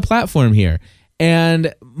we have a platform here.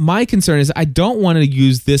 And my concern is I don't want to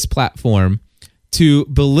use this platform to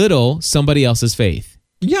belittle somebody else's faith.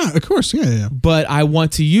 Yeah, of course. Yeah. but I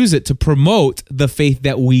want to use it to promote the faith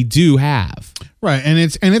that we do have. Right, and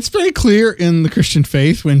it's very clear in the Christian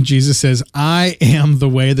faith when Jesus says, "I am the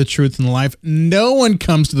way, the truth, and the life. No one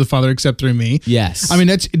comes to the Father except through me." Yes. I mean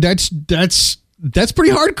that's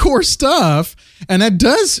pretty hardcore stuff, and that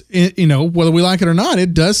does, whether we like it or not,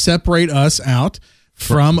 it does separate us out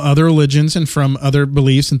from other religions and from other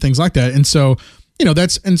beliefs and things like that. And so,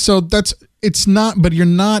 it's not. But you're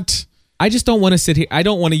not. I just don't want to sit here. I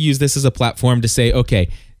don't want to use this as a platform to say, okay,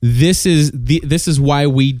 this is why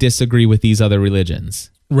we disagree with these other religions.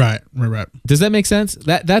 Right. Does that make sense?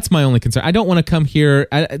 That's my only concern. I don't want to come here.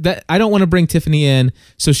 I don't want to bring Tiffany in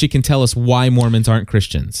so she can tell us why Mormons aren't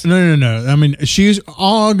Christians. No. I mean, she's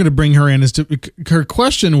all going to bring her in her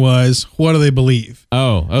question was, what do they believe?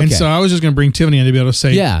 Oh, okay. And so I was just going to bring Tiffany in to be able to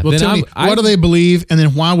say, Yeah, well, then Tiffany, what do they believe? And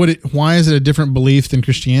then why is it a different belief than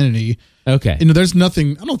Christianity? Okay. There's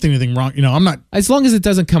nothing, I don't think anything wrong. I'm not. As long as it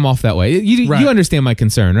doesn't come off that way. You understand my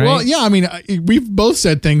concern, right? Well, yeah, I mean, we've both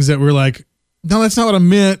said things that were like, no, that's not what I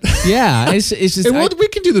meant. Yeah, it's just. We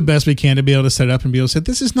can do the best we can to be able to set up and be able to say,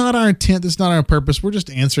 this is not our intent. This is not our purpose. We're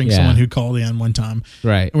just answering someone who called in one time.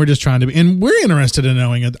 Right. And we're just trying to be, and we're interested in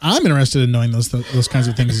knowing it. I'm interested in knowing those kinds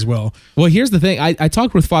of things as well. Well, here's the thing. I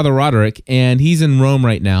talked with Father Roderick, and he's in Rome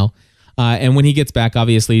right now. And when he gets back,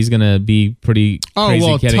 obviously, he's going to be pretty crazy. Oh,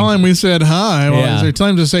 well, tell him we said hi. Yeah. Tell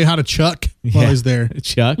him to say hi to Chuck while he's there.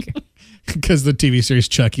 Chuck? Because the TV series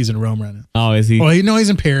Chuck, he's in Rome right now. Oh, is he? Well, he's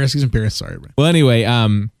in Paris. He's in Paris. Sorry, bro. Well, anyway,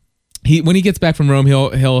 when he gets back from Rome,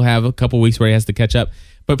 he'll have a couple weeks where he has to catch up.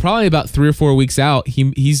 But probably about 3 or 4 weeks out,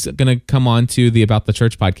 he's going to come on to the About the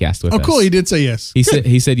Church podcast with us. Oh, cool. He did say yes. He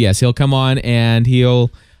said yes. He'll come on and he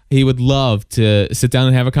would love to sit down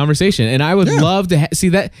and have a conversation. And I would love to see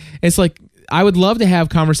that. It's like I would love to have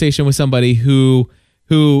conversation with somebody who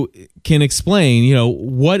can explain,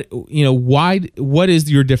 what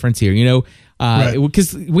is your difference here?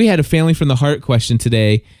 Because we had a family from the heart question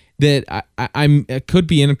today that I could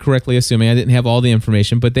be incorrectly assuming. I didn't have all the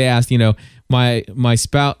information, but they asked, my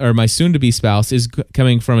spouse or my soon to be spouse is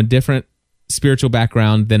coming from a different spiritual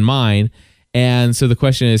background than mine. And so the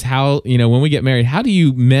question is how, when we get married, how do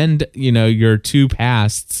you mend, your two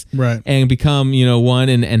pasts right. and become, one?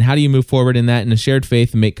 And how do you move forward in that in a shared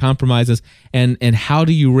faith and make compromises? And how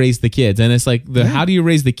do you raise the kids? And it's like how do you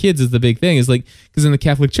raise the kids is the big thing. It's like, because in the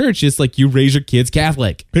Catholic Church, it's like you raise your kids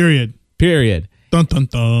Catholic. Period. Dun, dun,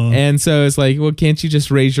 dun. And so it's like, well, can't you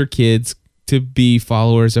just raise your kids to be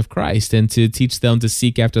followers of Christ and to teach them to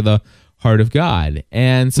seek after the heart of God?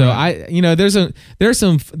 And so there's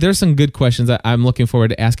some good questions that I'm looking forward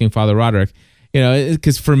to asking Father Roderick,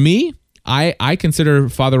 because for me, I consider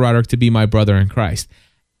Father Roderick to be my brother in Christ.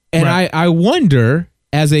 And I wonder,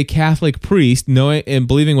 as a Catholic priest, knowing and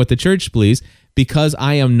believing what the church believes, because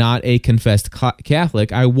I am not a confessed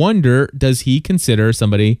Catholic, I wonder, does he consider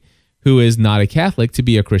somebody who is not a Catholic to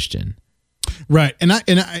be a Christian? Right. And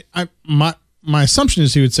my assumption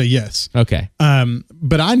is he would say yes. Okay.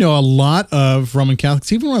 But I know a lot of Roman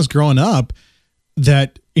Catholics, even when I was growing up,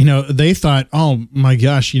 that, they thought, oh my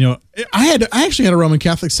gosh, I actually had a Roman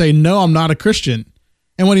Catholic say, no, I'm not a Christian.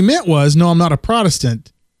 And what he meant was, no, I'm not a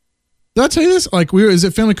Protestant. Did I tell you this? Like is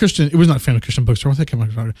it Family Christian? It was not Family Christian Bookstore. What the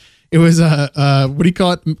heck? It was, what do you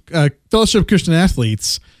call it? Fellowship of Christian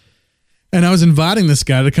Athletes. And I was inviting this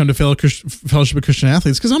guy to come to Fellowship of Christian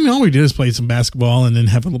Athletes because, all we did is play some basketball and then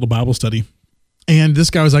have a little Bible study. And this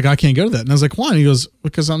guy was like, I can't go to that. And I was like, why? And he goes,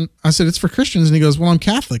 because I said, it's for Christians. And he goes, well, I'm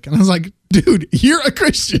Catholic. And I was like, dude, you're a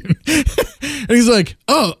Christian. And he's like,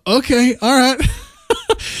 oh, okay. All right.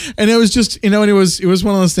 And it was just, and it was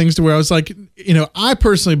one of those things to where I was like, I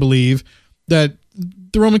personally believe that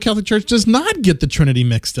the Roman Catholic Church does not get the Trinity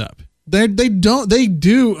mixed up. They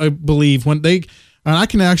do believe when they, and I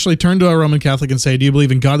can actually turn to a Roman Catholic and say, do you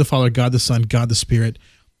believe in God the Father, God the Son, God the Spirit?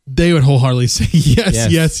 They would wholeheartedly say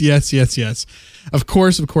yes. Of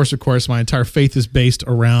course. My entire faith is based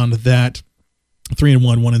around that 3 in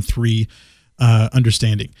 1, 1 in 3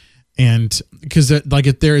 understanding. And because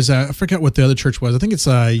there is I forgot what the other church was. I think it's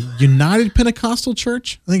a United Pentecostal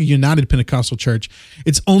Church.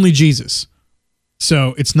 It's only Jesus.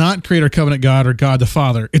 So it's not Creator, Covenant God, or God the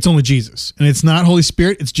Father. It's only Jesus. And it's not Holy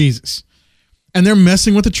Spirit. It's Jesus. And they're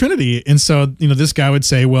messing with the Trinity. And so, this guy would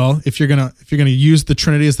say, well, if you're gonna use the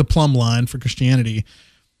Trinity as the plumb line for Christianity,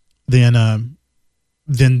 then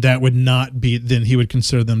that would not be, then he would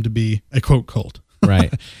consider them to be a quote cult.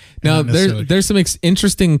 Right. Now there's some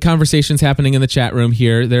interesting conversations happening in the chat room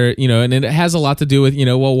here. There, and it has a lot to do with,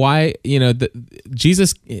 why,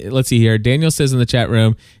 Jesus, let's see here. Daniel says in the chat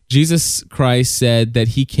room, Jesus Christ said that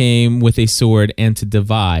he came with a sword and to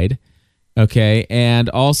divide. Okay. And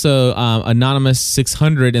also, Anonymous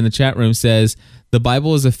 600 in the chat room says, the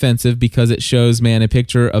Bible is offensive because it shows man a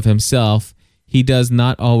picture of himself he does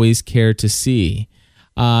not always care to see.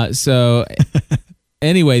 So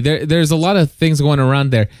anyway, there's a lot of things going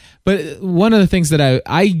around there. But one of the things that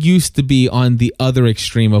I used to be on the other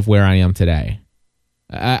extreme of where I am today.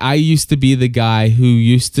 I used to be the guy who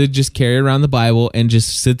used to just carry around the Bible and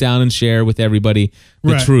just sit down and share with everybody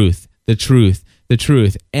the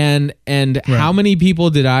truth. And how many people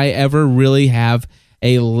did I ever really have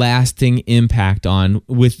a lasting impact on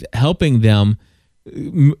with helping them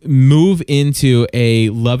move into a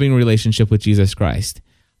loving relationship with Jesus Christ?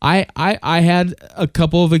 I had a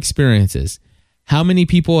couple of experiences. How many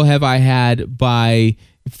people have I had by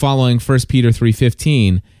following 1 Peter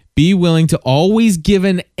 3:15? Be willing to always give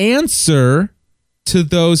an answer to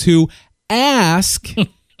those who ask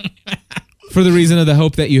for the reason of the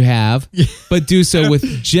hope that you have, but do so with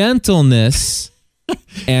gentleness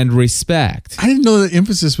and respect. I didn't know the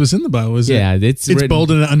emphasis was in the Bible. Is it? Yeah, it's written,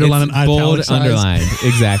 bold and underlined and bold, italicized. underlined.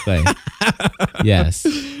 Exactly. Yes.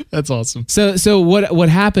 That's awesome. So what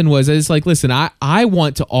happened was, it's like, listen, I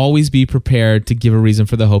want to always be prepared to give a reason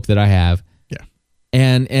for the hope that I have.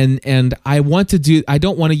 And I want to do. I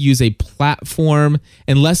don't want to use a platform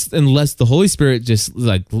unless the Holy Spirit just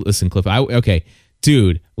like, listen, Cliff. Okay,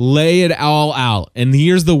 dude, lay it all out. And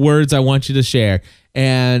here's the words I want you to share.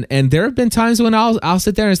 And there have been times when I'll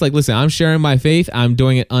sit there and it's like, listen, I'm sharing my faith. I'm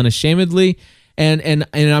doing it unashamedly, and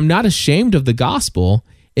I'm not ashamed of the gospel.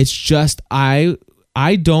 It's just I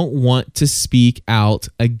don't want to speak out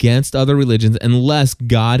against other religions unless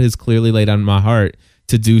God has clearly laid on my heart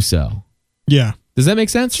to do so. Yeah. Does that make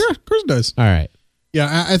sense? Sure, of course it does. All right.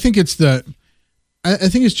 Yeah, I think it's I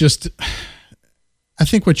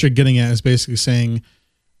think what you're getting at is basically saying,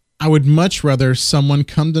 I would much rather someone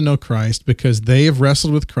come to know Christ because they have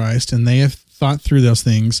wrestled with Christ and they have thought through those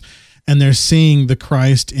things, and they're seeing the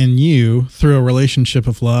Christ in you through a relationship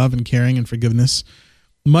of love and caring and forgiveness,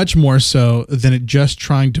 much more so than it just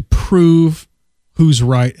trying to prove who's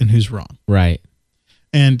right and who's wrong. Right.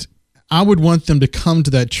 And I would want them to come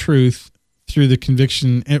to that truth through the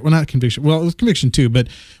conviction, well, not conviction, well, it was conviction too, but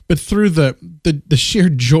through the sheer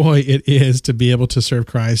joy it is to be able to serve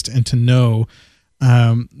Christ and to know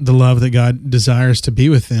the love that God desires to be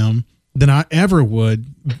with them than I ever would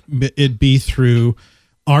it be through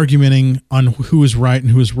argumenting on who is right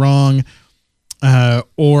and who is wrong, and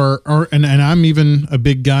I'm even a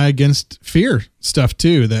big guy against fear stuff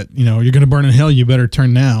too, that, you're going to burn in hell, you better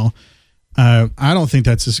turn now. I don't think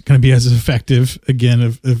that's going to be as effective, again,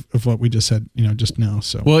 of what we just said, just now.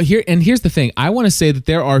 So, well, here's the thing. I want to say that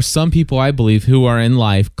there are some people, I believe, who are in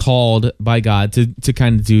life called by God to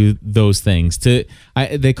kind of do those things.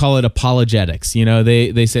 They call it apologetics.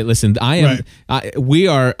 They say, listen, I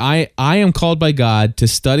am called by God to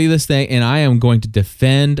study this thing, and I am going to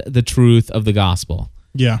defend the truth of the gospel.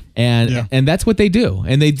 Yeah, and that's what they do,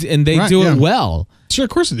 and they do it well. Sure, of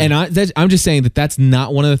course it is. And I'm just saying that that's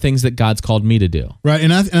not one of the things that God's called me to do. Right,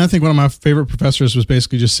 and I think one of my favorite professors was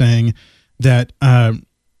basically just saying that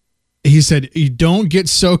he said, you don't get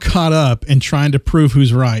so caught up in trying to prove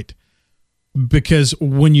who's right, because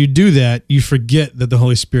when you do that, you forget that the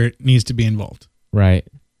Holy Spirit needs to be involved. Right.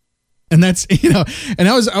 And that's, and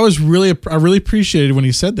I really appreciated when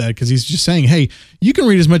he said that, because he's just saying, hey, you can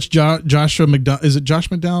read as much Joshua McDowell, is it Josh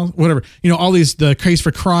McDowell? Whatever, all these, the Case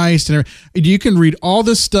for Christ, and you can read all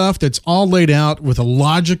this stuff that's all laid out with a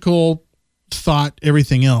logical thought,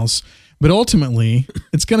 everything else. But ultimately,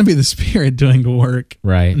 it's going to be the Spirit doing the work,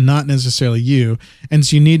 right? Not necessarily you. And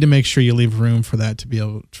so you need to make sure you leave room for that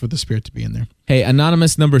for the Spirit to be in there. Hey,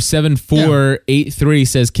 anonymous number 7483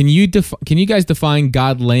 says, can you guys define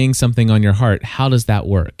God laying something on your heart? How does that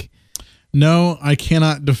work? No, I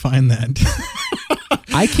cannot define that.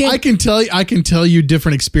 I can't. I can tell you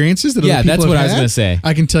different experiences that other people that's have what had. I was going to say.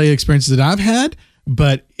 I can tell you experiences that I've had,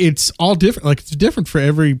 but it's all different. Like, it's different for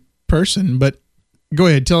every person. But go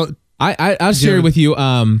ahead, tell. I'll share it with you.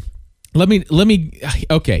 Let me.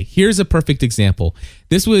 Okay, here's a perfect example.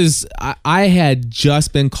 This was I had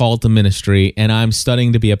just been called to ministry, and I'm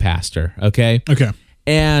studying to be a pastor. Okay.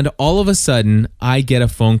 And all of a sudden, I get a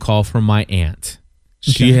phone call from my aunt.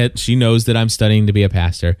 She knows that I'm studying to be a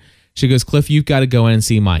pastor. She goes, Cliff, you've got to go in and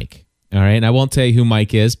see Mike. All right. And I won't tell you who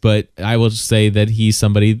Mike is, but I will say that he's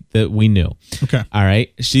somebody that we knew. Okay. All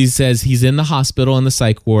right. She says he's in the hospital in the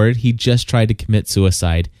psych ward. He just tried to commit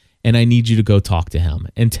suicide. And I need you to go talk to him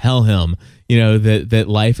and tell him, that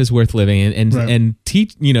life is worth living, and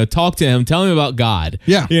teach, talk to him, tell him about God.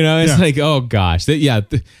 Yeah. It's like, oh gosh,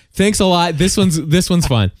 thanks a lot. This one's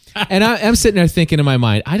fun. And I'm sitting there thinking in my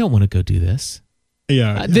mind, I don't want to go do this.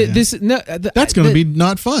 Yeah. This that's going to be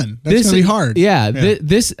not fun. That's going to be hard. Yeah.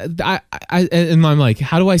 And I'm like,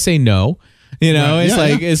 how do I say no? You know,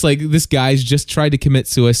 Right. it's like this guy's just tried to commit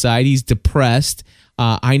suicide. He's depressed.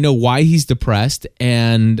 I know why he's depressed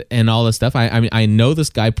and all this stuff. I mean, I know this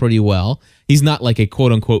guy pretty well. He's not like a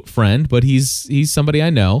quote unquote friend, but he's somebody I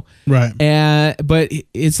know. Right. But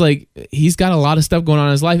it's like he's got a lot of stuff going on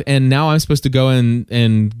in his life, and now I'm supposed to go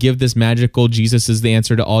and give this magical Jesus is the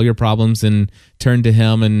answer to all your problems and turn to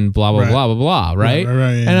him and blah blah Right. blah blah blah. Right.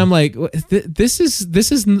 Right, yeah. And I'm like, this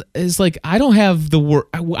is like I don't have the word.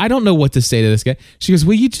 I don't know what to say to this guy. She goes,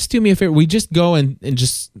 will you just do me a favor? We just go and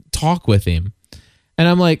just talk with him. And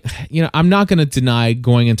I'm like, I'm not going to deny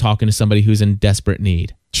going and talking to somebody who's in desperate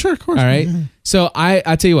need. Sure, of course. All right. Yeah. So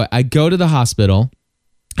I tell you what, I go to the hospital,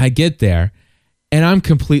 I get there, and I'm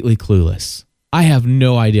completely clueless. I have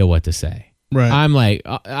no idea what to say. Right. I'm like,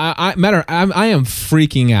 I am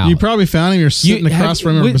freaking out. You probably found him. You're sitting across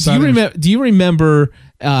from him or beside him. Do you remember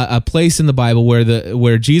a place in the Bible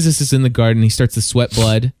where Jesus is in the garden, he starts to sweat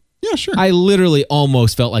blood? Yeah, sure. I literally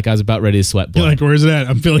almost felt like I was about ready to sweat blood. You're like, where's it at?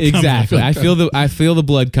 I'm feeling it coming. Exactly. I feel the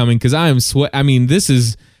blood coming because I am sweat. I mean, this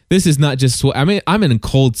is not just sweat. I mean, I'm in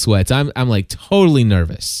cold sweats. I'm like totally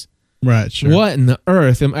nervous. Right. Sure. What in the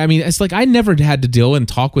earth? I mean, it's like I never had to deal and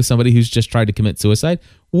talk with somebody who's just tried to commit suicide.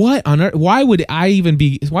 What on earth? Why would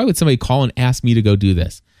somebody call and ask me to go do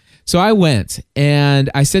this? So I went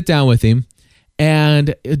and I sit down with him,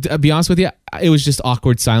 and to be honest with you, it was just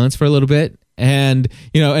awkward silence for a little bit. And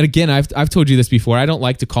and again, I've told you this before. I don't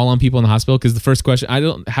like to call on people in the hospital because the first question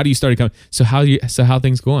how do you start to come? So how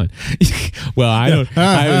things going? Well,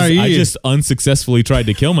 I just unsuccessfly tried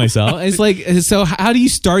to kill myself. It's like, so how do you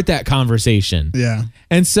start that conversation? Yeah.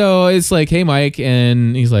 And so it's like, hey, Mike,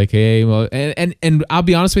 and he's like, hey, well, and I'll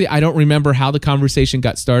be honest with you, I don't remember how the conversation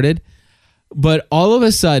got started, but all of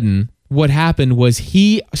a sudden, what happened was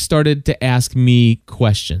he started to ask me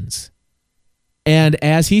questions. And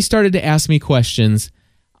as he started to ask me questions,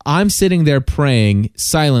 I'm sitting there praying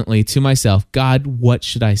silently to myself, God, what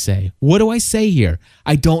should I say? What do I say here?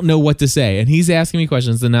 I don't know what to say. And he's asking me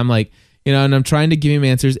questions, and I'm like, and I'm trying to give him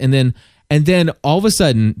answers. And then all of a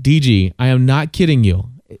sudden, DG, I am not kidding you.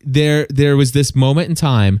 There was this moment in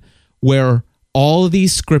time where all of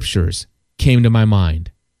these scriptures came to my mind.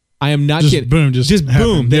 I am not kidding. Boom, just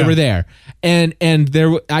boom. They yeah. were there. And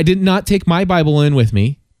there, I did not take my Bible in with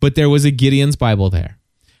me, but there was a Gideon's Bible there.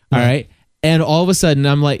 All right. And all of a sudden,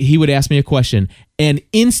 I'm like, he would ask me a question, and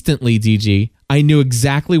instantly, DG, I knew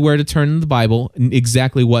exactly where to turn in the Bible,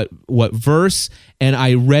 exactly what verse, and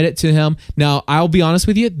I read it to him. Now, I'll be honest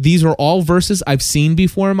with you, these are all verses I've seen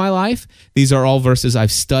before in my life. These are all verses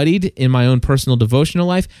I've studied in my own personal devotional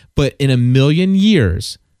life, but in a million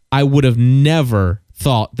years, I would have never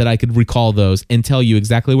thought that I could recall those and tell you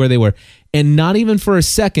exactly where they were. And not even for a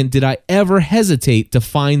second did I ever hesitate to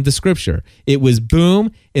find the scripture. It was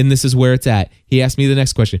boom, and this is where it's at. He asked me the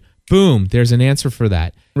next question. Boom, there's an answer for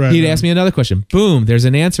that. Right, He'd right. ask me another question. Boom, there's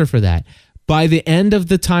an answer for that. By the end of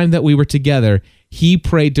the time that we were together, he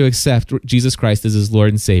prayed to accept Jesus Christ as his Lord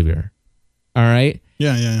and Savior. All right?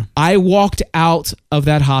 Yeah. I walked out of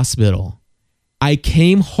that hospital. I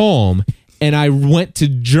came home, and I went to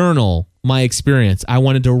journal my experience. I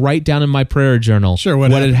wanted to write down in my prayer journal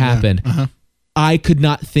what had happened. Yeah. Uh-huh. I could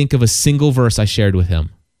not think of a single verse I shared with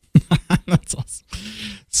him. That's awesome.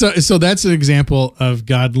 So that's an example of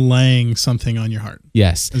God laying something on your heart.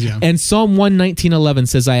 Yes. Yeah. And Psalm 119:11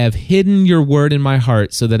 says, I have hidden your word in my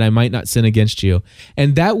heart so that I might not sin against you.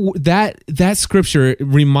 And that scripture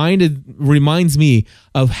reminds me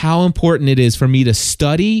of how important it is for me to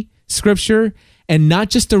study scripture and not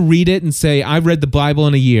just to read it and say, I read the Bible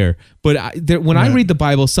in a year. But when I read the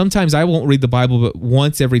Bible, sometimes I won't read the Bible but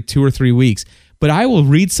once every 2 or 3 weeks. But I will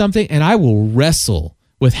read something and I will wrestle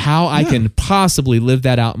with how I can possibly live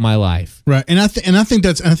that out in my life. Right. And I think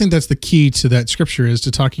that's the key to that scripture is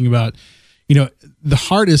to talking about, the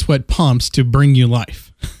heart is what pumps to bring you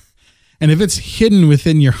life. And if it's hidden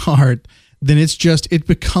within your heart, then it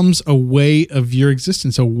becomes a way of your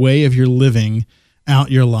existence, a way of your living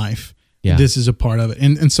out your life. Yeah. This is a part of it.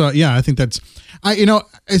 And so, yeah, I think that's,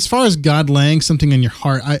 as far as God laying something in your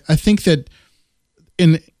heart, I think that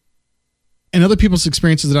in other people's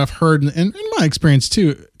experiences that I've heard, and in my experience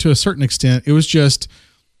too, to a certain extent, it was just,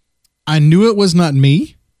 I knew it was not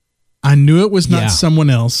me. I knew it was not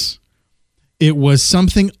someone else. It was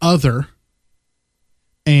something other.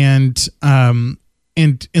 And in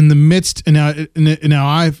the midst, and now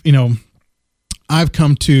I've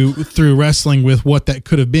come to through wrestling with what that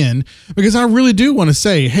could have been, because I really do want to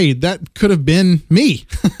say, hey, that could have been me.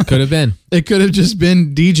 Could have been. It could have just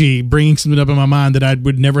been DG bringing something up in my mind that I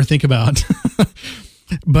would never think about.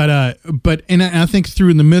 But I think through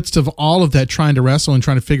in the midst of all of that, trying to wrestle and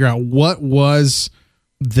trying to figure out what was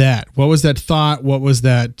that thought, what was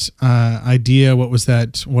that idea, what was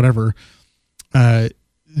that whatever,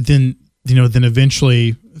 then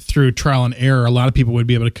eventually through trial and error, a lot of people would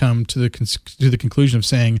be able to come to the conclusion of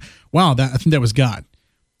saying, wow, I think that was God.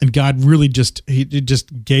 And God really just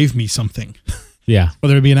gave me something. Yeah.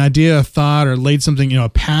 Whether it be an idea, a thought, or laid something, a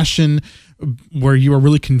passion where you are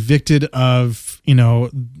really convicted of,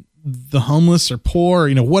 the homeless or poor,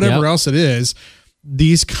 whatever else it is,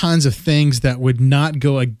 these kinds of things that would not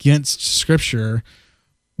go against Scripture,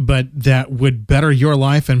 but that would better your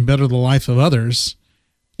life and better the life of others.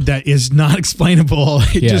 That is not explainable.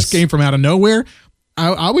 It just came from out of nowhere.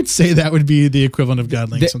 I would say that would be the equivalent of God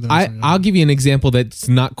laying something. I'll give you an example that's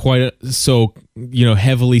not quite so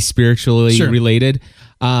heavily spiritually related.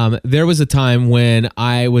 There was a time when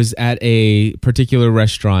I was at a particular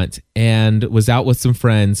restaurant and was out with some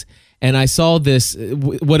friends, and I saw this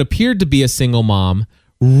what appeared to be a single mom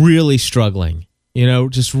really struggling.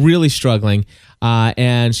 Just really struggling.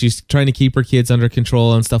 And she's trying to keep her kids under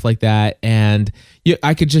control and stuff like that. And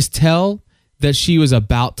I could just tell that she was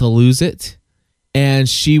about to lose it. And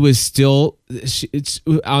she was still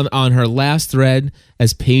on her last thread,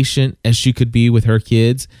 as patient as she could be with her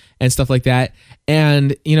kids and stuff like that.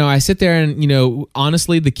 And, I sit there and,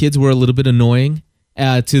 honestly, the kids were a little bit annoying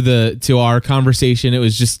to our conversation. It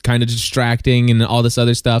was just kind of distracting and all this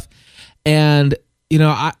other stuff. And,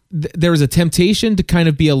 there was a temptation to kind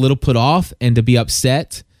of be a little put off and to be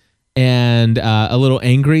upset and a little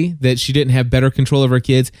angry that she didn't have better control of her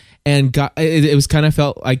kids. And God, it was kind of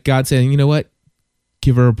felt like God saying, you know what?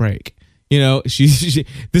 Give her a break.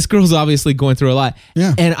 This girl's obviously going through a lot.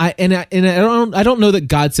 Yeah. And I don't know that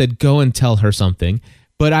God said go and tell her something,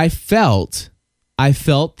 but I felt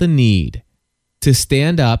the need to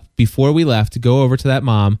stand up before we left to go over to that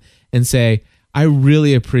mom and say, I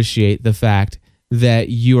really appreciate the fact that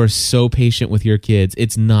you are so patient with your kids.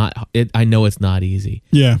 I know it's not easy.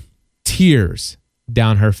 Yeah. Tears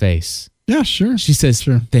down her face. Yeah, sure. She says,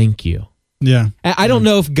 thank you. Yeah. I don't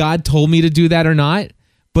know if God told me to do that or not,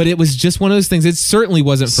 but it was just one of those things. It certainly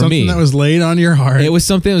wasn't for me. Something that was laid on your heart. It was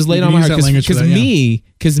something that was laid on my heart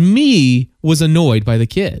because me was annoyed by the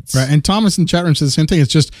kids. Right. And Thomas in the chat room says the same thing.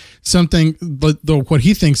 It's just something, what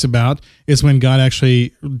he thinks about is when God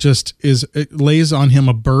actually lays on him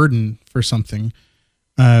a burden for something.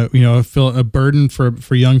 A burden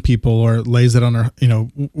for young people, or lays it on our,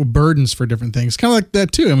 burdens for different things. Kind of like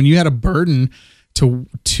that too. I mean, you had a burden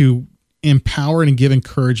to empower and give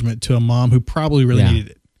encouragement to a mom who probably really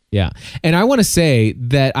needed it. Yeah. And I want to say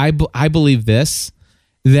that I believe this,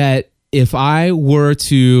 that if I were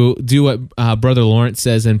to do what Brother Lawrence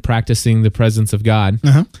says in practicing the presence of God,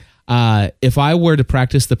 if I were to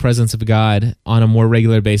practice the presence of God on a more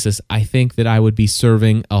regular basis, I think that I would be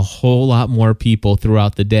serving a whole lot more people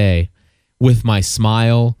throughout the day with my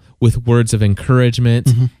smile, with words of encouragement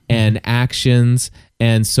and actions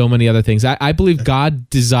and so many other things. I believe God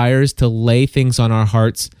desires to lay things on our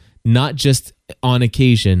hearts, not just on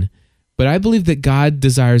occasion, but I believe that God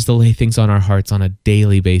desires to lay things on our hearts on a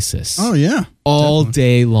daily basis. Oh yeah, all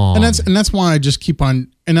day long. And that's why I just keep on.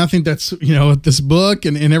 And I think that's what this book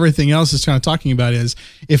and everything else is kind of talking about is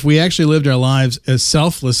if we actually lived our lives as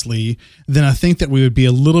selflessly, then I think that we would be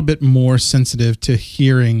a little bit more sensitive to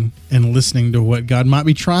hearing and listening to what God might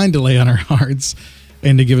be trying to lay on our hearts,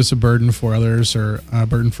 and to give us a burden for others, or a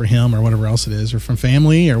burden for Him, or whatever else it is, or from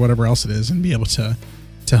family, or whatever else it is, and be able to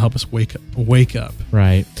help us wake up,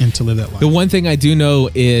 right, and to live that life. The one thing I do know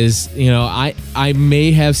is, I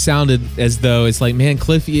may have sounded as though it's like, man,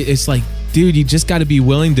 Cliff, it's like, dude, you just got to be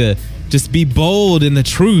willing to just be bold in the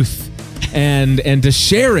truth and to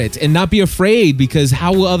share it and not be afraid, because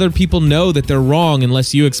how will other people know that they're wrong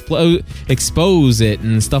unless you expose it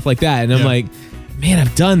and stuff like that? And I'm like, man,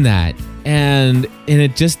 I've done that. And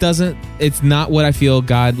it just doesn't, it's not what I feel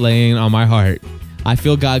God laying on my heart. I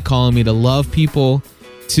feel God calling me to love people,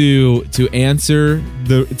 to answer,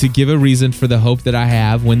 to give a reason for the hope that I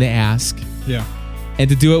have when they ask. Yeah. And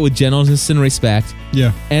to do it with gentleness and respect.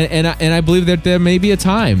 Yeah. And I believe that there may be a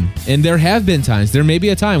time, and there have been times, there may be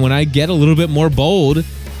a time when I get a little bit more bold,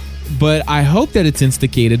 but I hope that it's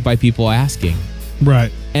instigated by people asking.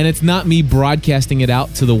 Right. And it's not me broadcasting it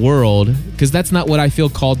out to the world, because that's not what I feel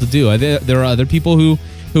called to do. There are other people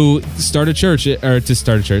who start a church,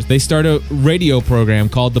 they start a radio program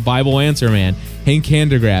called The Bible Answer Man, Hank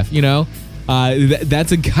Hanegraaff,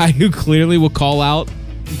 that's a guy who clearly will call out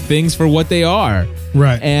things for what they are.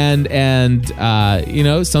 Right. And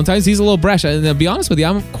sometimes he's a little brash. And to be honest with you,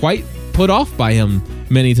 I'm quite put off by him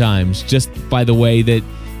many times, just by the way that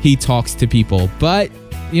he talks to people. But,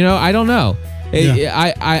 I don't know.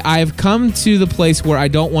 Yeah. I've come to the place where I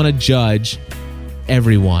don't want to judge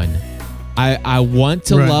everyone. I want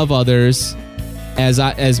to love others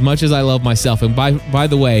as much as I love myself. And by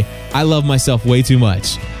the way, I love myself way too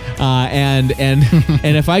much. And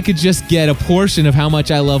if I could just get a portion of how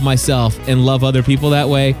much I love myself and love other people that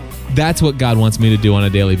way, that's what God wants me to do on a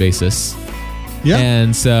daily basis. Yeah.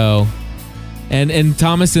 And so, and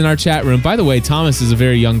Thomas in our chat room, by the way, Thomas is a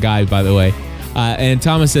very young guy, by the way. And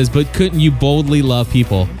Thomas says, but couldn't you boldly love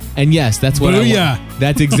people? And yes, that's what Booyah. I want.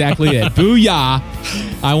 That's exactly it.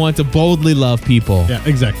 Booyah. I want to boldly love people. Yeah,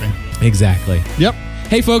 exactly. Exactly. Yep.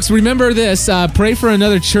 Hey, folks, remember this. Pray for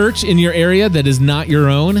another church in your area that is not your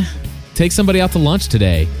own. Take somebody out to lunch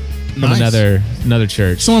today from Nice. another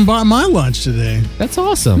church. Someone bought my lunch today. That's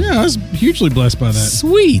awesome. Yeah, I was hugely blessed by that.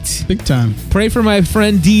 Sweet. Big time. Pray for my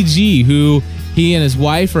friend DG, who he and his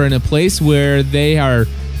wife are in a place where they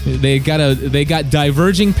got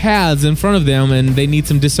diverging paths in front of them, and they need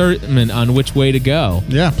some discernment on which way to go.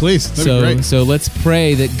 Yeah, please. That'd be great. So let's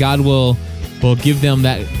pray that God will give them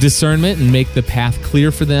that discernment and make the path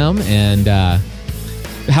clear for them. And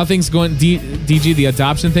how things going, DG? The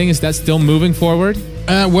adoption thing, is that still moving forward?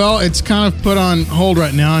 Well, it's kind of put on hold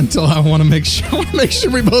right now until I want to make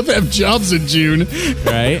sure we both have jobs in June.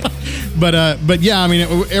 Right. But yeah, I mean,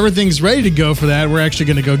 everything's ready to go for that. We're actually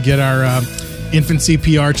going to go get our infant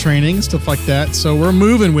CPR training and stuff like that. So we're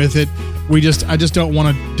moving with it. I just don't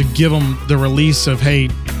want to give them the release of, hey,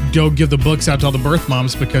 go give the books out to all the birth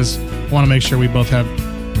moms, because I want to make sure we both have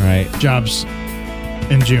jobs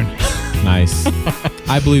in June. Nice.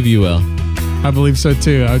 I believe you will. I believe so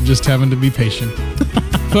too. I'm just having to be patient.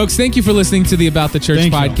 Folks, thank you for listening to the About the Church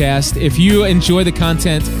podcast. If you enjoy the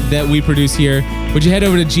content that we produce here, would you head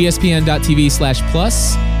over to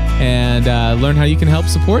gspn.tv/plus and learn how you can help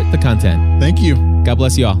support the content. Thank you. God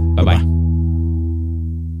bless you all. Bye-bye.